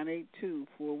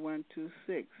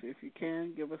 310-982-4126. If you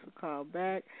can, give us a call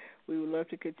back. We would love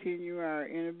to continue our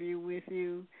interview with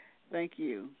you. Thank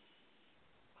you.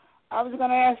 I was going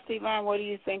to ask Yvonne, what do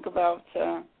you think about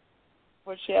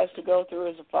what she has to go through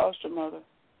as a foster mother?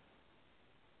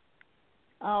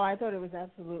 Oh, I thought it was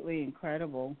absolutely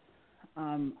incredible.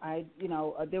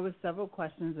 There were several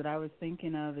questions that I was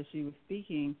thinking of as she was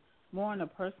speaking, more on a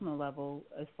personal level,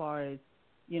 as far as,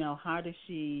 how does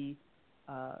she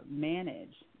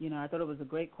manage? I thought it was a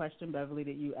great question, Beverly,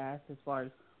 that you asked as far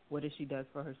as what does she does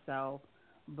for herself.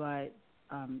 But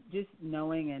just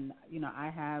knowing, and, I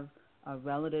have a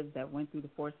relative that went through the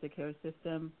foster care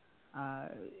system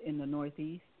in the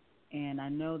Northeast, and I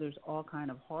know there's all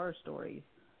kind of horror stories.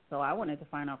 So I wanted to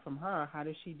find out from her, how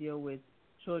does she deal with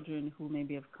children who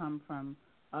maybe have come from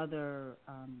other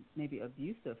maybe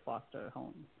abusive foster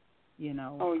homes,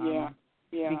 Oh,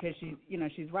 yeah. Because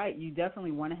she's right. You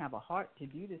definitely want to have a heart to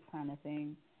do this kind of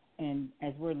thing. And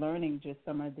as we're learning just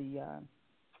some of the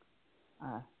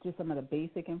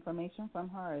basic information from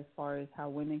her as far as how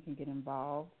women can get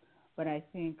involved. But I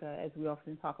think, as we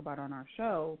often talk about on our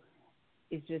show,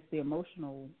 it's just the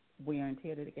emotional wear and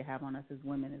tear that it can have on us as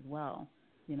women as well.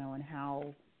 And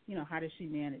how does she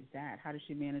manage that? How does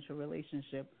she manage her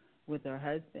relationship with her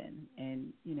husband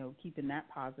and, keeping that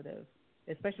positive,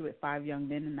 especially with 5 young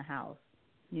men in the house,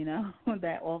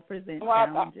 that all present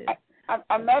challenges.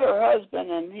 I met her husband,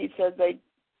 and he said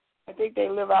I think they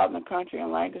live out in the country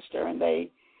in Lancaster, and they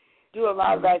do a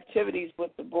lot of activities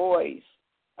with the boys.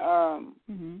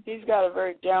 He's got a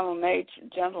very gentle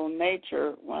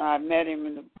nature. When I met him,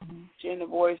 and she and the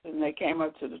boys, and they came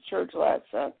up to the church last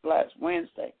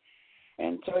Wednesday,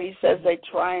 and so he says they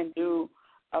try and do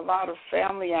a lot of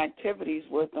family activities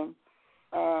with them,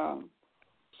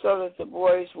 so that the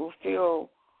boys will feel,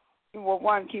 well,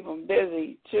 one, keep them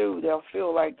busy. 2, they'll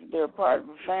feel like they're part of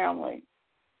a family.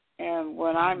 And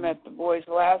when I met the boys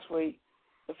last week,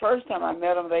 the first time I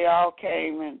met them, they all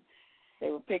came and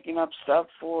they were picking up stuff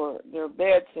for their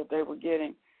beds that they were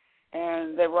getting,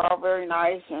 and they were all very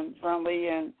nice and friendly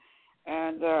and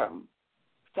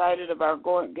excited about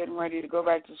getting ready to go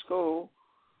back to school.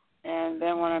 And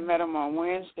then when I met them on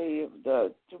Wednesday,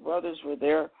 the 2 brothers were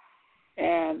there,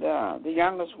 and the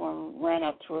youngest one ran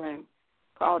up to her and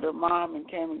called her mom and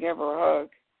came and gave her a hug.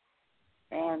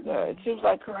 And it seems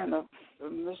like her and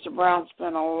Mr. Brown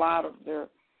spent a lot of their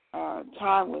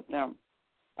time with them.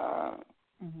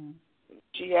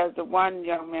 She has the one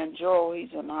young man, Joel.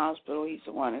 He's in the hospital. He's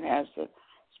the one that has the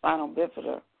spinal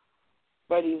bifida.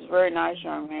 But he's a very nice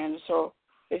young man. So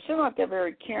they seem like they're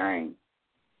very caring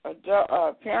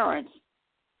parents,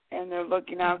 and they're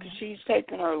looking out, because she's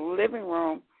taken her living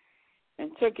room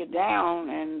and took it down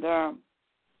and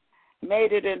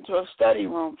made it into a study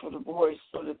room for the boys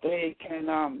so that they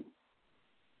can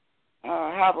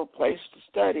have a place to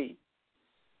study.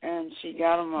 And she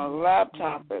got them a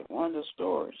laptop at one of the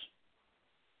stores.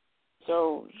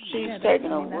 So she's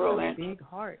taking a real big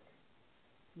heart.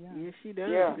 Yeah, she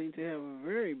does seem to have a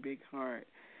very big heart,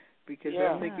 because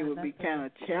I think it would be kind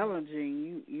of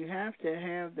challenging. You have to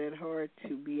have that heart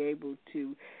to be able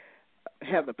to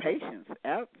have the patience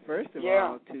out, first of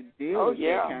all, to deal with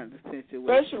that kind of situation.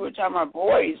 Especially with my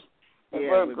boys.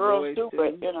 With girls boys too.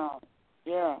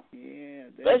 Yeah.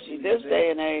 Especially this day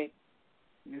and age.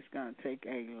 It's going to take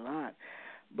a lot.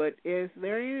 But is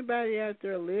there anybody out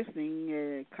there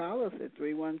listening? Call us at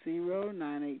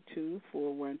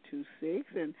 310-982-4126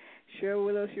 and share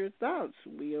with us your thoughts.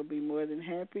 We'll be more than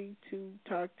happy to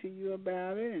talk to you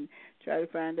about it and try to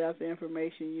find out the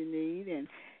information you need. And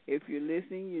if you're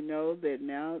listening, you know that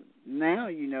now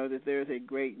you know that there's a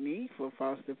great need for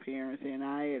foster parents, and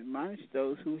I admonish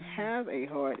those who have a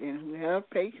heart and who have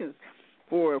patience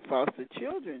for foster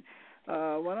children.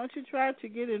 Why don't you try to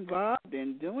get involved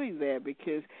in doing that,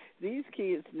 because these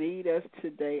kids need us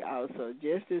today also,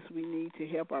 just as we need to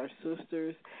help our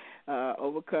sisters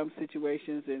overcome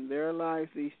situations in their lives,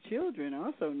 these children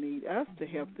also need us to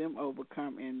help them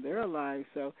overcome in their lives.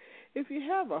 So if you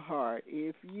have a heart,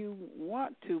 if you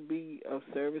want to be of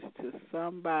service to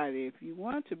somebody, if you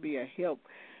want to be a help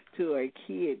to a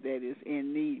kid that is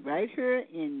in need, right here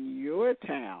in your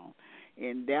town,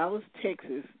 in Dallas,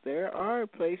 Texas, there are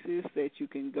places that you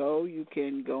can go. You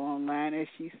can go online, as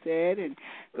she said, and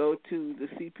go to the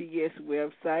CPS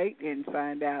website and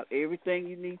find out everything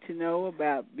you need to know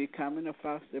about becoming a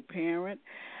foster parent.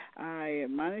 I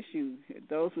admonish you,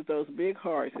 those with those big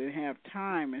hearts and have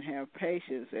time and have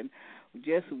patience and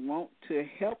just want to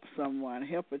help someone,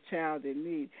 help a child in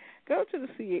need, go to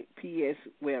the CPS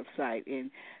website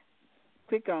and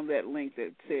click on that link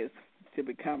that says to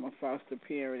become a foster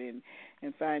parent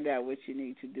and find out what you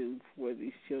need to do for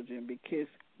these children, because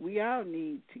we all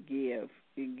need to give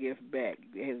and give back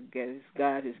as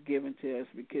God has given to us,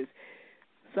 because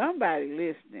somebody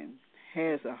listening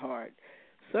has a heart.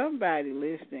 Somebody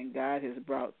listening, God has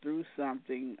brought through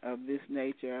something of this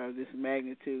nature, of this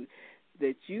magnitude,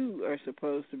 that you are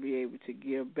supposed to be able to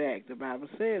give back. The Bible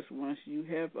says once you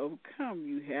have overcome,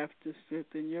 you have to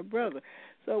strengthen your brother.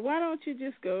 So why don't you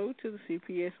just go to the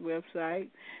CPS website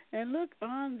and look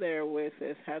on there where it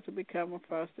says how to become a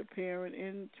foster parent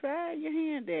and try your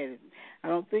hand at it. I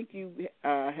don't think you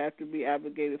have to be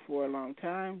obligated for a long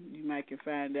time. You might can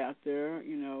find out there,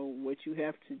 what you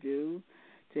have to do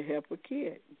to help a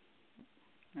kid.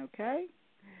 Okay?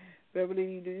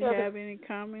 Beverly, do you have any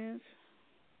comments?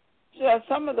 Yeah,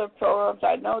 some of the programs,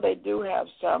 I know they do have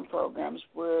some programs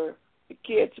where the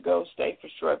kids go stay for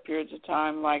short periods of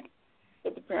time, like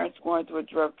if the parents are going through a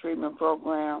drug treatment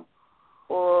program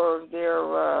or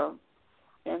they're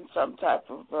in some type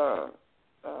of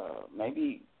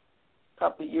maybe a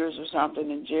couple of years or something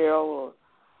in jail, or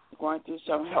going through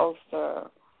some health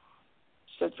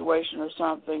situation or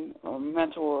something, or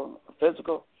mental or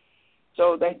physical.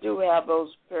 So they do have those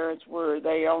parents where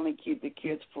they only keep the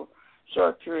kids for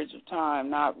short periods of time,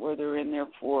 not where they're in there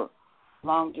for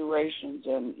long durations.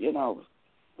 And,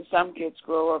 some kids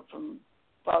grow up from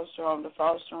foster home to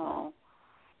foster home.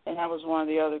 And that was one of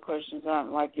the other questions,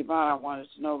 like Yvonne, I wanted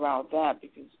to know about that,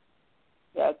 because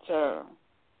that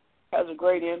has a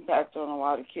great impact on a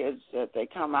lot of kids that they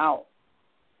come out.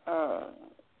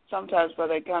 Sometimes by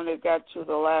the time they've got to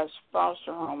the last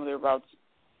foster home, they're about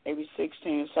maybe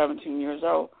 16 or 17 years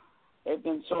old. They've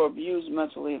been so abused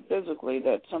mentally and physically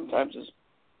that sometimes it's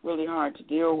really hard to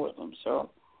deal with them. So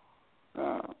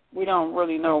we don't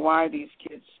really know why these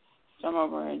kids, some of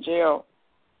them are in jail,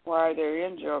 why they're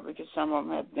in jail, because some of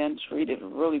them have been treated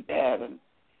really bad. And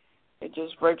it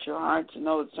just breaks your heart to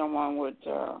know that someone would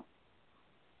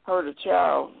hurt a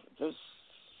child,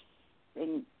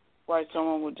 and why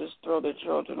someone would just throw their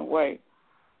children away.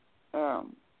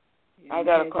 I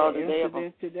got a call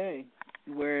today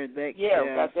where that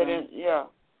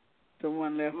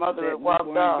someone left that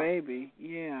newborn baby,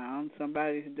 on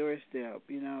somebody's doorstep.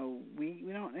 We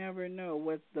don't ever know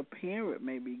what the parent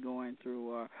may be going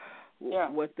through or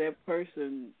what that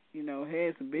person,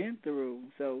 has been through.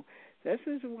 So this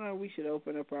is why we should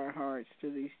open up our hearts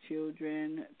to these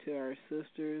children, to our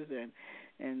sisters,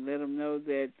 and let them know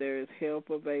that there's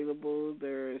help available,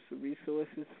 there's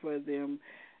resources for them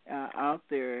out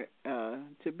there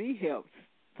to be helped.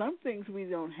 Some things we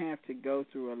don't have to go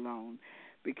through alone,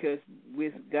 because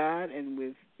with God and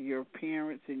with your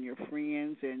parents and your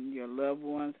friends and your loved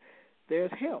ones,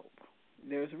 there's help.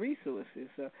 There's resources.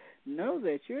 So know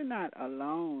that you're not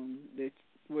alone,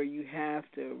 where you have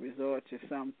to resort to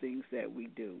some things that we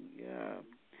do.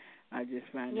 I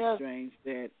just find it strange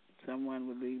that someone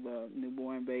would leave a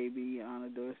newborn baby on a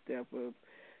doorstep of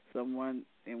someone,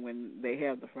 and when they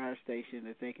have the fire station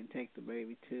that they can take the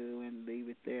baby to and leave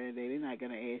it there, they're not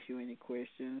going to ask you any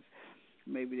questions.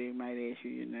 Maybe they might ask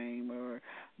you your name,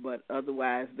 but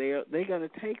otherwise they're going to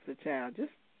take the child.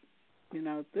 Just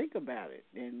think about it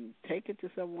and take it to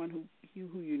someone who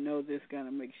you know that's going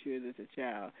to make sure that the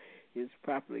child is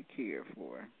properly cared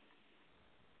for.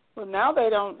 Well, now they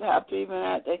don't have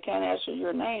to they can't ask you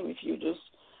your name. If you just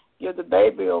give the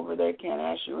baby over, they can't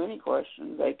ask you any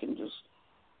questions.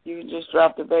 You can just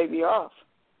drop the baby off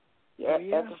at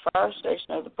the fire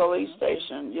station, at the police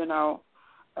station,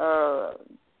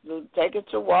 take it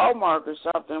to Walmart or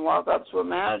something, walk up to a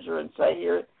manager and say,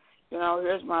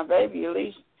 here's my baby. At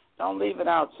least don't leave it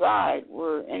outside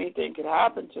where anything could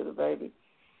happen to the baby.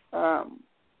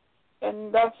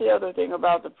 And that's the other thing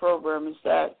about the program, is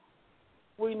that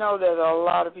we know that a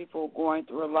lot of people are going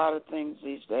through a lot of things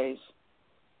these days.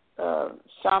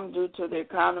 Some due to the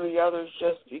economy, others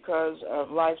just because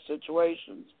of life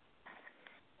situations.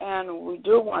 And we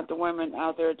do want the women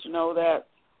out there to know that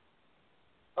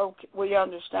we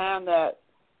understand that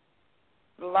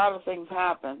a lot of things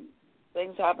happen.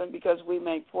 Things happen because we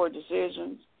make poor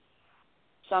decisions,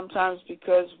 sometimes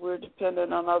because we're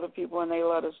dependent on other people and they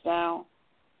let us down.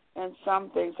 And some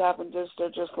things happen they're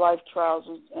just life trials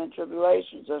and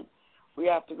tribulations, and we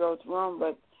have to go through them.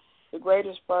 But the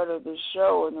greatest part of this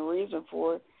show and the reason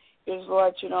for it is to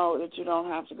let you know that you don't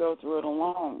have to go through it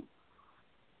alone,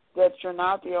 that you're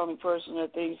not the only person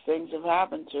that these things have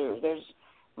happened to. There's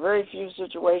very few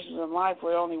situations in life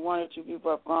where only one or two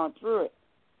people have gone through it.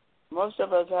 Most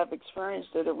of us have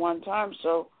experienced it at one time,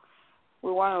 so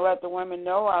we want to let the women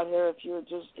know out here, if you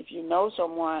know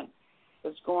someone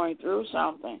that's going through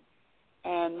something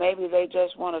and maybe they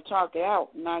just want to talk it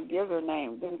out, not give their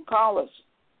name, then call us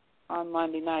on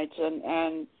Monday nights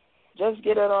and just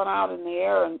get it on out in the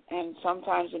air, and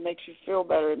sometimes it makes you feel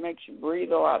better. It makes you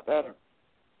breathe a lot better.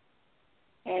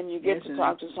 And you get to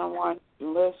talk to someone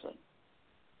and listen.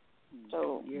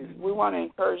 So we want to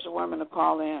encourage the women to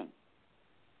call in.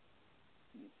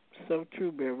 So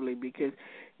true, Beverly, because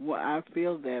I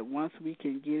feel that once we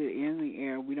can get it in the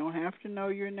air, we don't have to know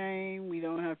your name. We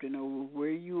don't have to know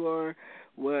where you are.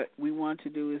 What we want to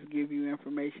do is give you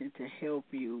information to help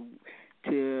you,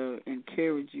 to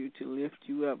encourage you, to lift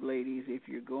you up, ladies. If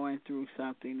you're going through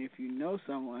something, if you know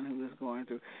someone who is going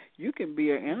through, you can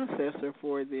be an intercessor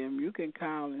for them. You can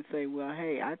call and say, well,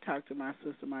 hey, I talked to my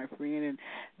sister, my friend, and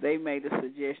they made a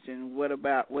suggestion. What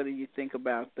do you think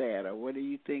about that? Or what do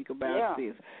you think about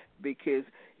this? Because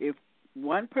if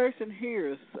one person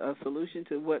hears a solution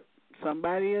to what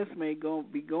somebody else may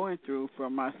be going through,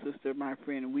 from my sister, my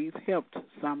friend, we've helped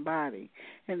somebody.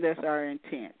 And that's our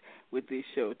intent with this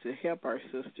show, to help our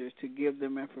sisters, to give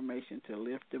them information, to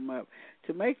lift them up,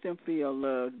 to make them feel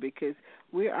loved, because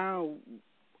we're our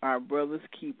brothers'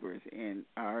 keepers, and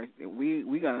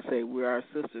we're going to say we're our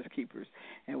sisters' keepers,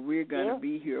 and we're going to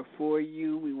be here for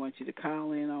you. We want you to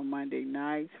call in on Monday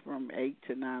nights from 8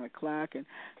 to 9 o'clock and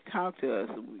talk to us.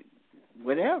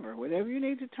 Whatever you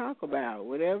need to talk about,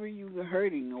 whatever you're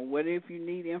hurting, or what if you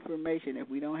need information. If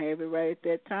we don't have it right at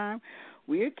that time,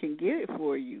 we can get it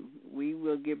for you. We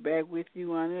will get back with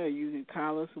you on it, or you can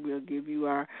call us. We'll give you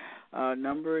our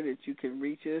number that you can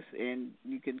reach us, and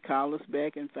you can call us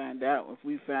back and find out if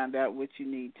we found out what you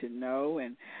need to know.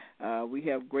 And we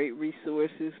have great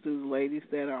resources through the ladies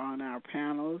that are on our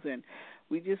panels, and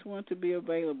we just want to be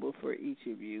available for each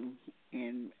of you,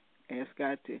 and ask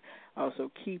God to also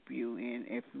keep you. And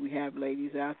if we have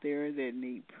ladies out there that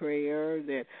need prayer,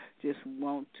 that just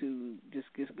want to just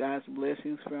get God's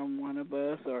blessings from one of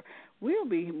us, or we'll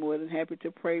be more than happy to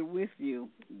pray with you.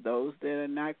 Those that are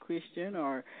not Christian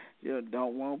or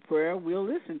don't want prayer, we'll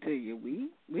listen to you.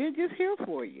 We're just here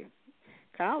for you.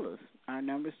 Call us. Our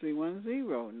number is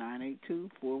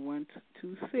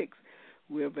 310-982-4126.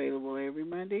 We're available every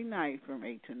Monday night from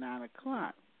 8 to 9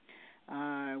 o'clock.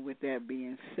 With that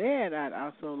being said, I'd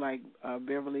also like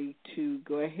Beverly to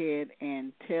go ahead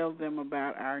and tell them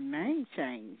about our name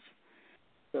change,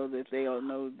 so that they'll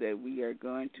know that we are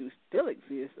going to still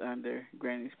exist under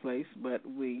Granny's Place, but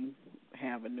we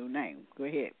have a new name. Go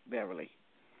ahead, Beverly.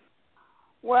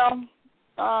 Well,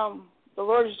 the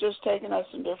Lord has just taken us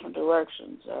in different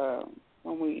directions.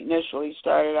 When we initially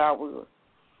started out, we were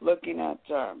looking at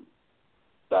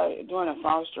doing a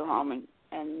foster home,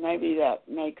 and maybe that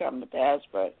may come to pass,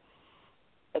 but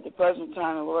at the present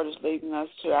time, the Lord is leading us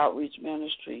to outreach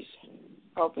ministries,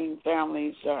 helping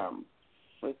families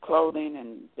with clothing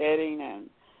and bedding and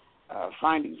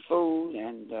finding food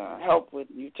and help with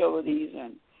utilities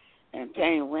and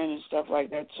paying rent and stuff like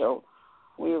that. So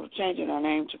we are changing our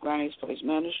name to Granny's Place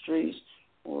Ministries.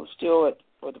 We'll still,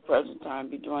 for the present time,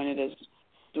 be doing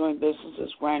business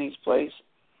as Granny's Place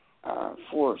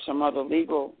for some other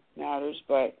legal matters,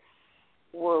 but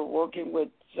we're working with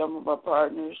some of our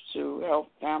partners to help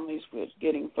families with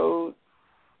getting food.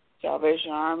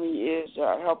 Salvation Army is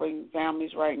helping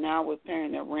families right now with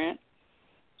paying their rent.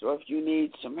 So if you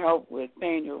need some help with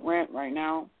paying your rent right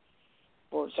now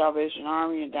for Salvation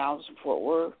Army in Dallas and Fort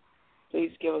Worth,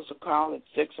 please give us a call at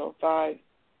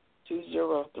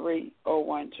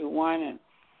 605-203-0121, and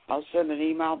I'll send an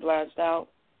email blast out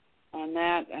on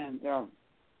that. And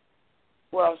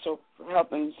we're also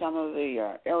helping some of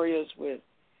the areas with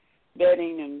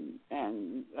bedding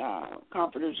and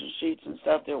comforters and sheets and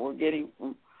stuff that we're getting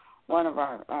from one of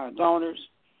our donors,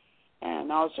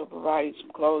 and also providing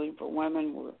some clothing for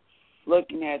women. We're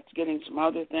looking at getting some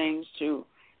other things to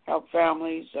help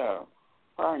families,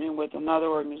 partnering with another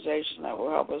organization that will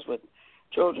help us with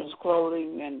children's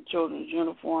clothing and children's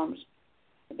uniforms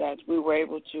that we were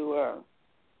able to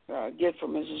get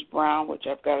from Mrs. Brown, which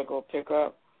I've got to go pick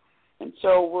up. And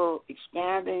so we're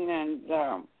expanding and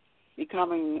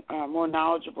becoming more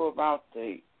knowledgeable about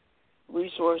the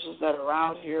resources that are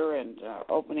out here and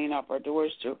opening up our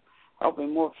doors to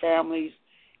helping more families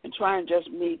and trying to just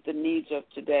meet the needs of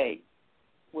today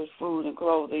with food and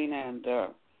clothing and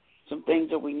some things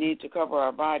that we need to cover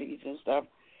our bodies and stuff.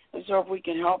 And so if we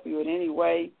can help you in any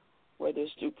way, whether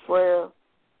it's through prayer,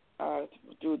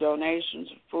 through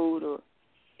donations of food or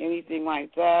anything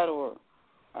like that, or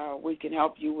we can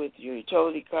help you with your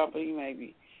utility company,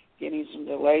 maybe getting some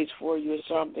delays for you or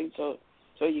something so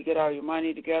you get all your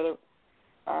money together.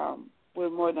 We're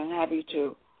more than happy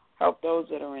to help those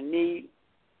that are in need.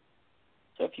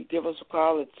 So if you give us a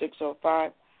call at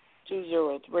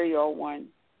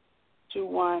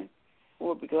 605-203-0121,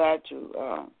 we'll be glad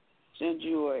to send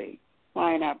you a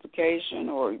client application,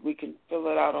 or we can fill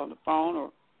it out on the phone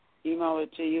or email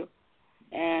it to you,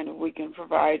 and we can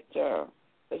provide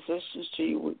assistance to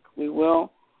you. We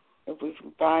will. If we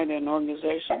can find an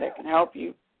organization that can help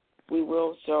you, we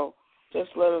will. So just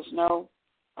let us know.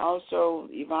 Also,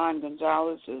 Yvonne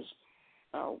Gonzalez is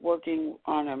working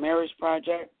on a marriage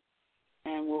project,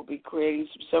 and we'll be creating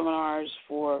some seminars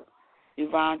for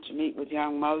Yvonne to meet with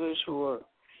young mothers who are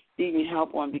needing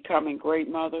help on becoming great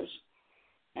mothers.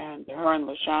 And her and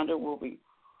LaShonda will be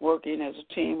working as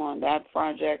a team on that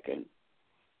project. And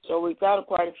so we've got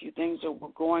quite a few things that we're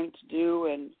going to do,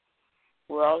 and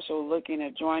we're also looking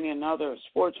at joining another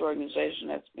sports organization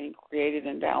that's being created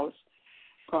in Dallas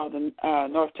called the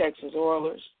North Texas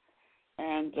Oilers.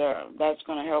 And that's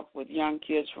going to help with young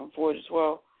kids from 4 to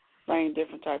 12 playing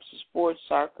different types of sports,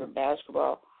 soccer,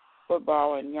 basketball,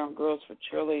 football, and young girls for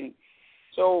cheerleading.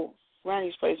 So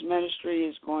Granny's Place Ministry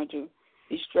is going to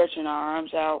be stretching our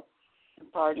arms out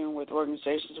and partnering with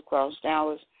organizations across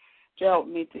Dallas to help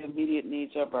meet the immediate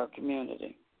needs of our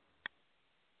community.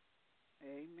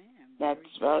 Amen.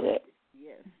 That's about it.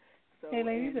 Yes. So, hey,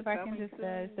 ladies, if I can just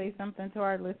say something to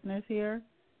our listeners here,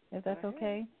 if that's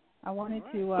okay. I wanted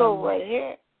to go right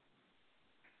ahead.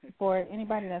 For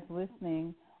anybody that's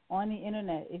listening, on the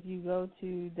internet, if you go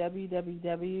to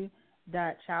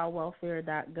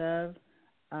www.childwelfare.gov,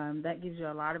 that gives you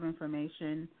a lot of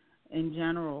information in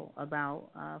general about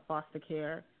foster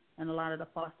care and a lot of the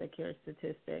foster care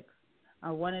statistics.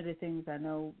 One of the things I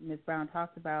know Ms. Brown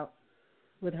talked about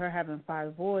with her having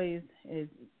 5 boys is,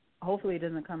 hopefully it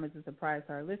doesn't come as a surprise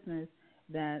to our listeners,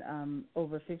 that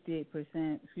over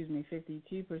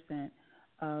 52%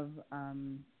 of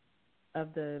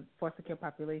the foster care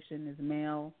population is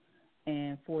male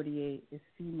and 48 is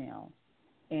female.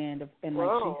 And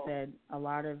like she said, a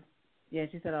lot of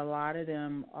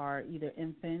them are either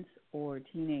infants or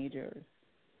teenagers.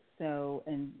 So,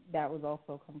 and that was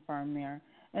also confirmed there.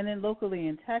 And then locally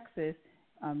in Texas,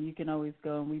 you can always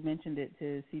go, and we mentioned it,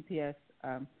 to CPS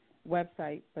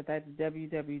website, but that's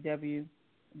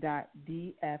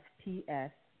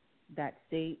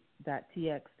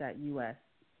www.dfps.state.tx.us.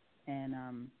 And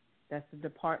that's the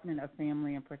Department of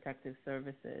Family and Protective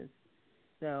Services.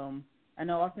 So I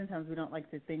know oftentimes we don't like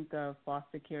to think of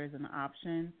foster care as an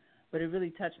option, but it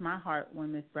really touched my heart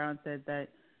when Ms. Brown said that,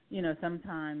 you know,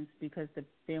 sometimes because the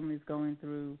family's going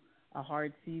through a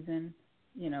hard season,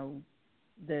 you know,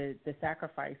 the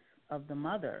sacrifice of the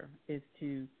mother is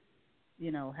to,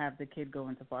 you know, have the kid go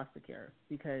into foster care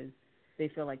because they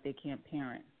feel like they can't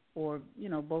parent, or, you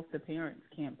know, both the parents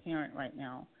can't parent right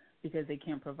now because they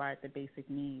can't provide the basic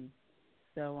needs.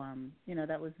 So, you know,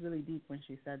 that was really deep when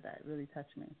she said that. It really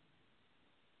touched me.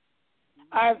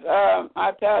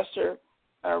 I pastor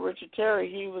Richard Terry.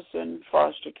 He was in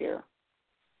foster care,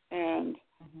 and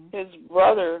his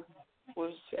brother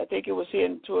was, I think it was he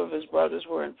and 2 of his brothers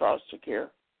were in foster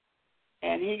care,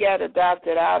 and he got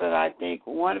adopted out, and I think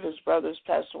one of his brothers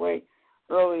passed away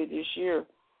earlier this year,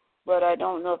 but I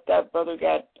don't know if that brother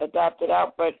got adopted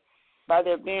out, but by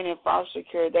their being in foster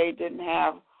care, they didn't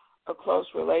have a close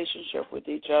relationship with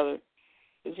each other,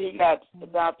 because he got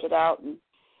adopted out,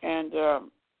 and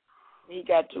he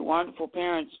got 2 wonderful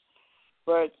parents,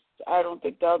 but I don't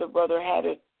think the other brother had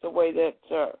it the way that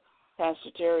Pastor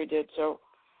Terry did. So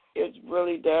it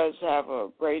really does have a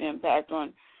great impact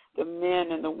on the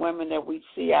men and the women that we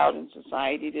see out in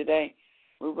society today.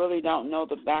 We really don't know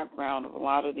the background of a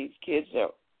lot of these kids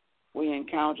that we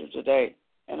encounter today,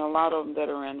 and a lot of them that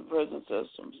are in the prison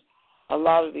systems. A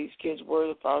lot of these kids were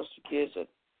the foster kids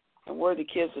and were the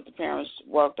kids that the parents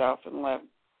walked off and left.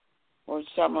 Or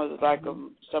some of them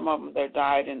that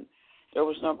died, and there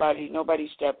was nobody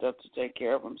stepped up to take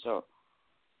care of them. So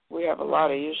we have a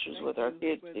lot of issues with our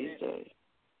kids these days.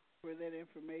 For that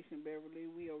information, Beverly,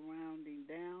 we are rounding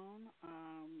down.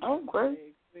 Great.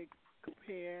 A quick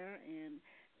compare, and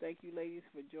Thank you, ladies,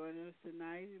 for joining us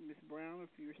tonight. Ms. Brown,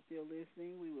 if you're still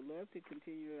listening, we would love to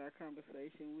continue our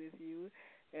conversation with you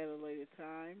at a later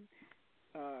time.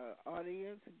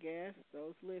 Audience, guests,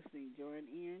 those listening, join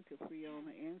in to Free on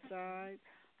the Inside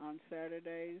on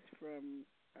Saturdays from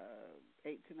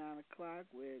 8 to 9 o'clock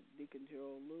with Deacon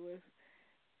Joel Lewis.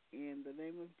 In the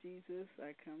name of Jesus,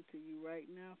 I come to you right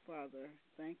now, Father,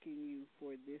 thanking you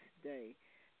for this day.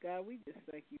 God, we just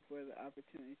thank you for the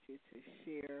opportunity to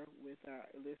share with our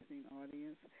listening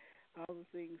audience all the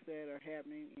things that are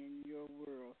happening in your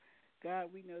world.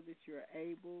 God, we know that you're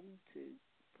able to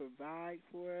provide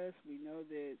for us. We know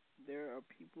that there are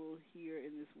people here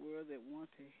in this world that want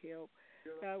to help.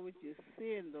 God, would you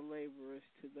send the laborers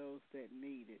to those that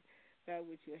need it? God,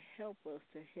 would you help us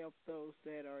to help those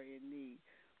that are in need?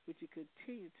 Would you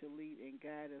continue to lead and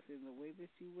guide us in the way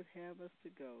that you would have us to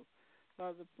go?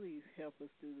 Father, please help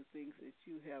us do the things that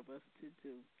you have us to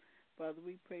do. Father,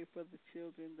 we pray for the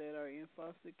children that are in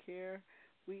foster care.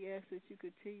 We ask that you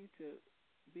continue to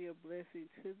be a blessing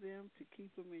to them, to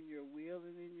keep them in your will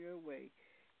and in your way.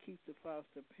 Keep the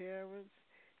foster parents,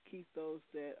 keep those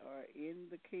that are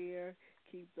in the care,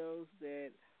 keep those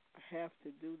that have to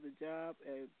do the job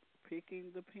of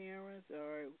picking the parents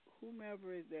or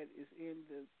whomever that is in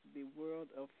the world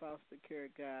of foster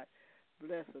care. God,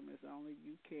 bless them as only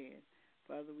you can.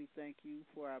 Father, we thank you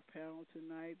for our panel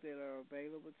tonight that are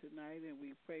available tonight, and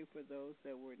we pray for those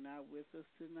that were not with us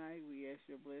tonight. We ask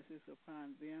your blessings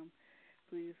upon them.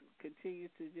 Please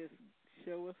continue to just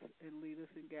show us and lead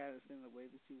us and guide us in the way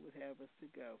that you would have us to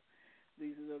go.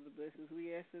 These are the blessings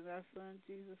we ask in our Son,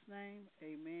 Jesus' name.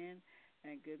 Amen,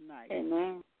 and good night.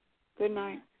 Amen. Good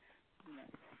night. Good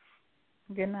night.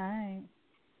 Good night.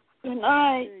 Good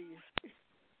night. See you.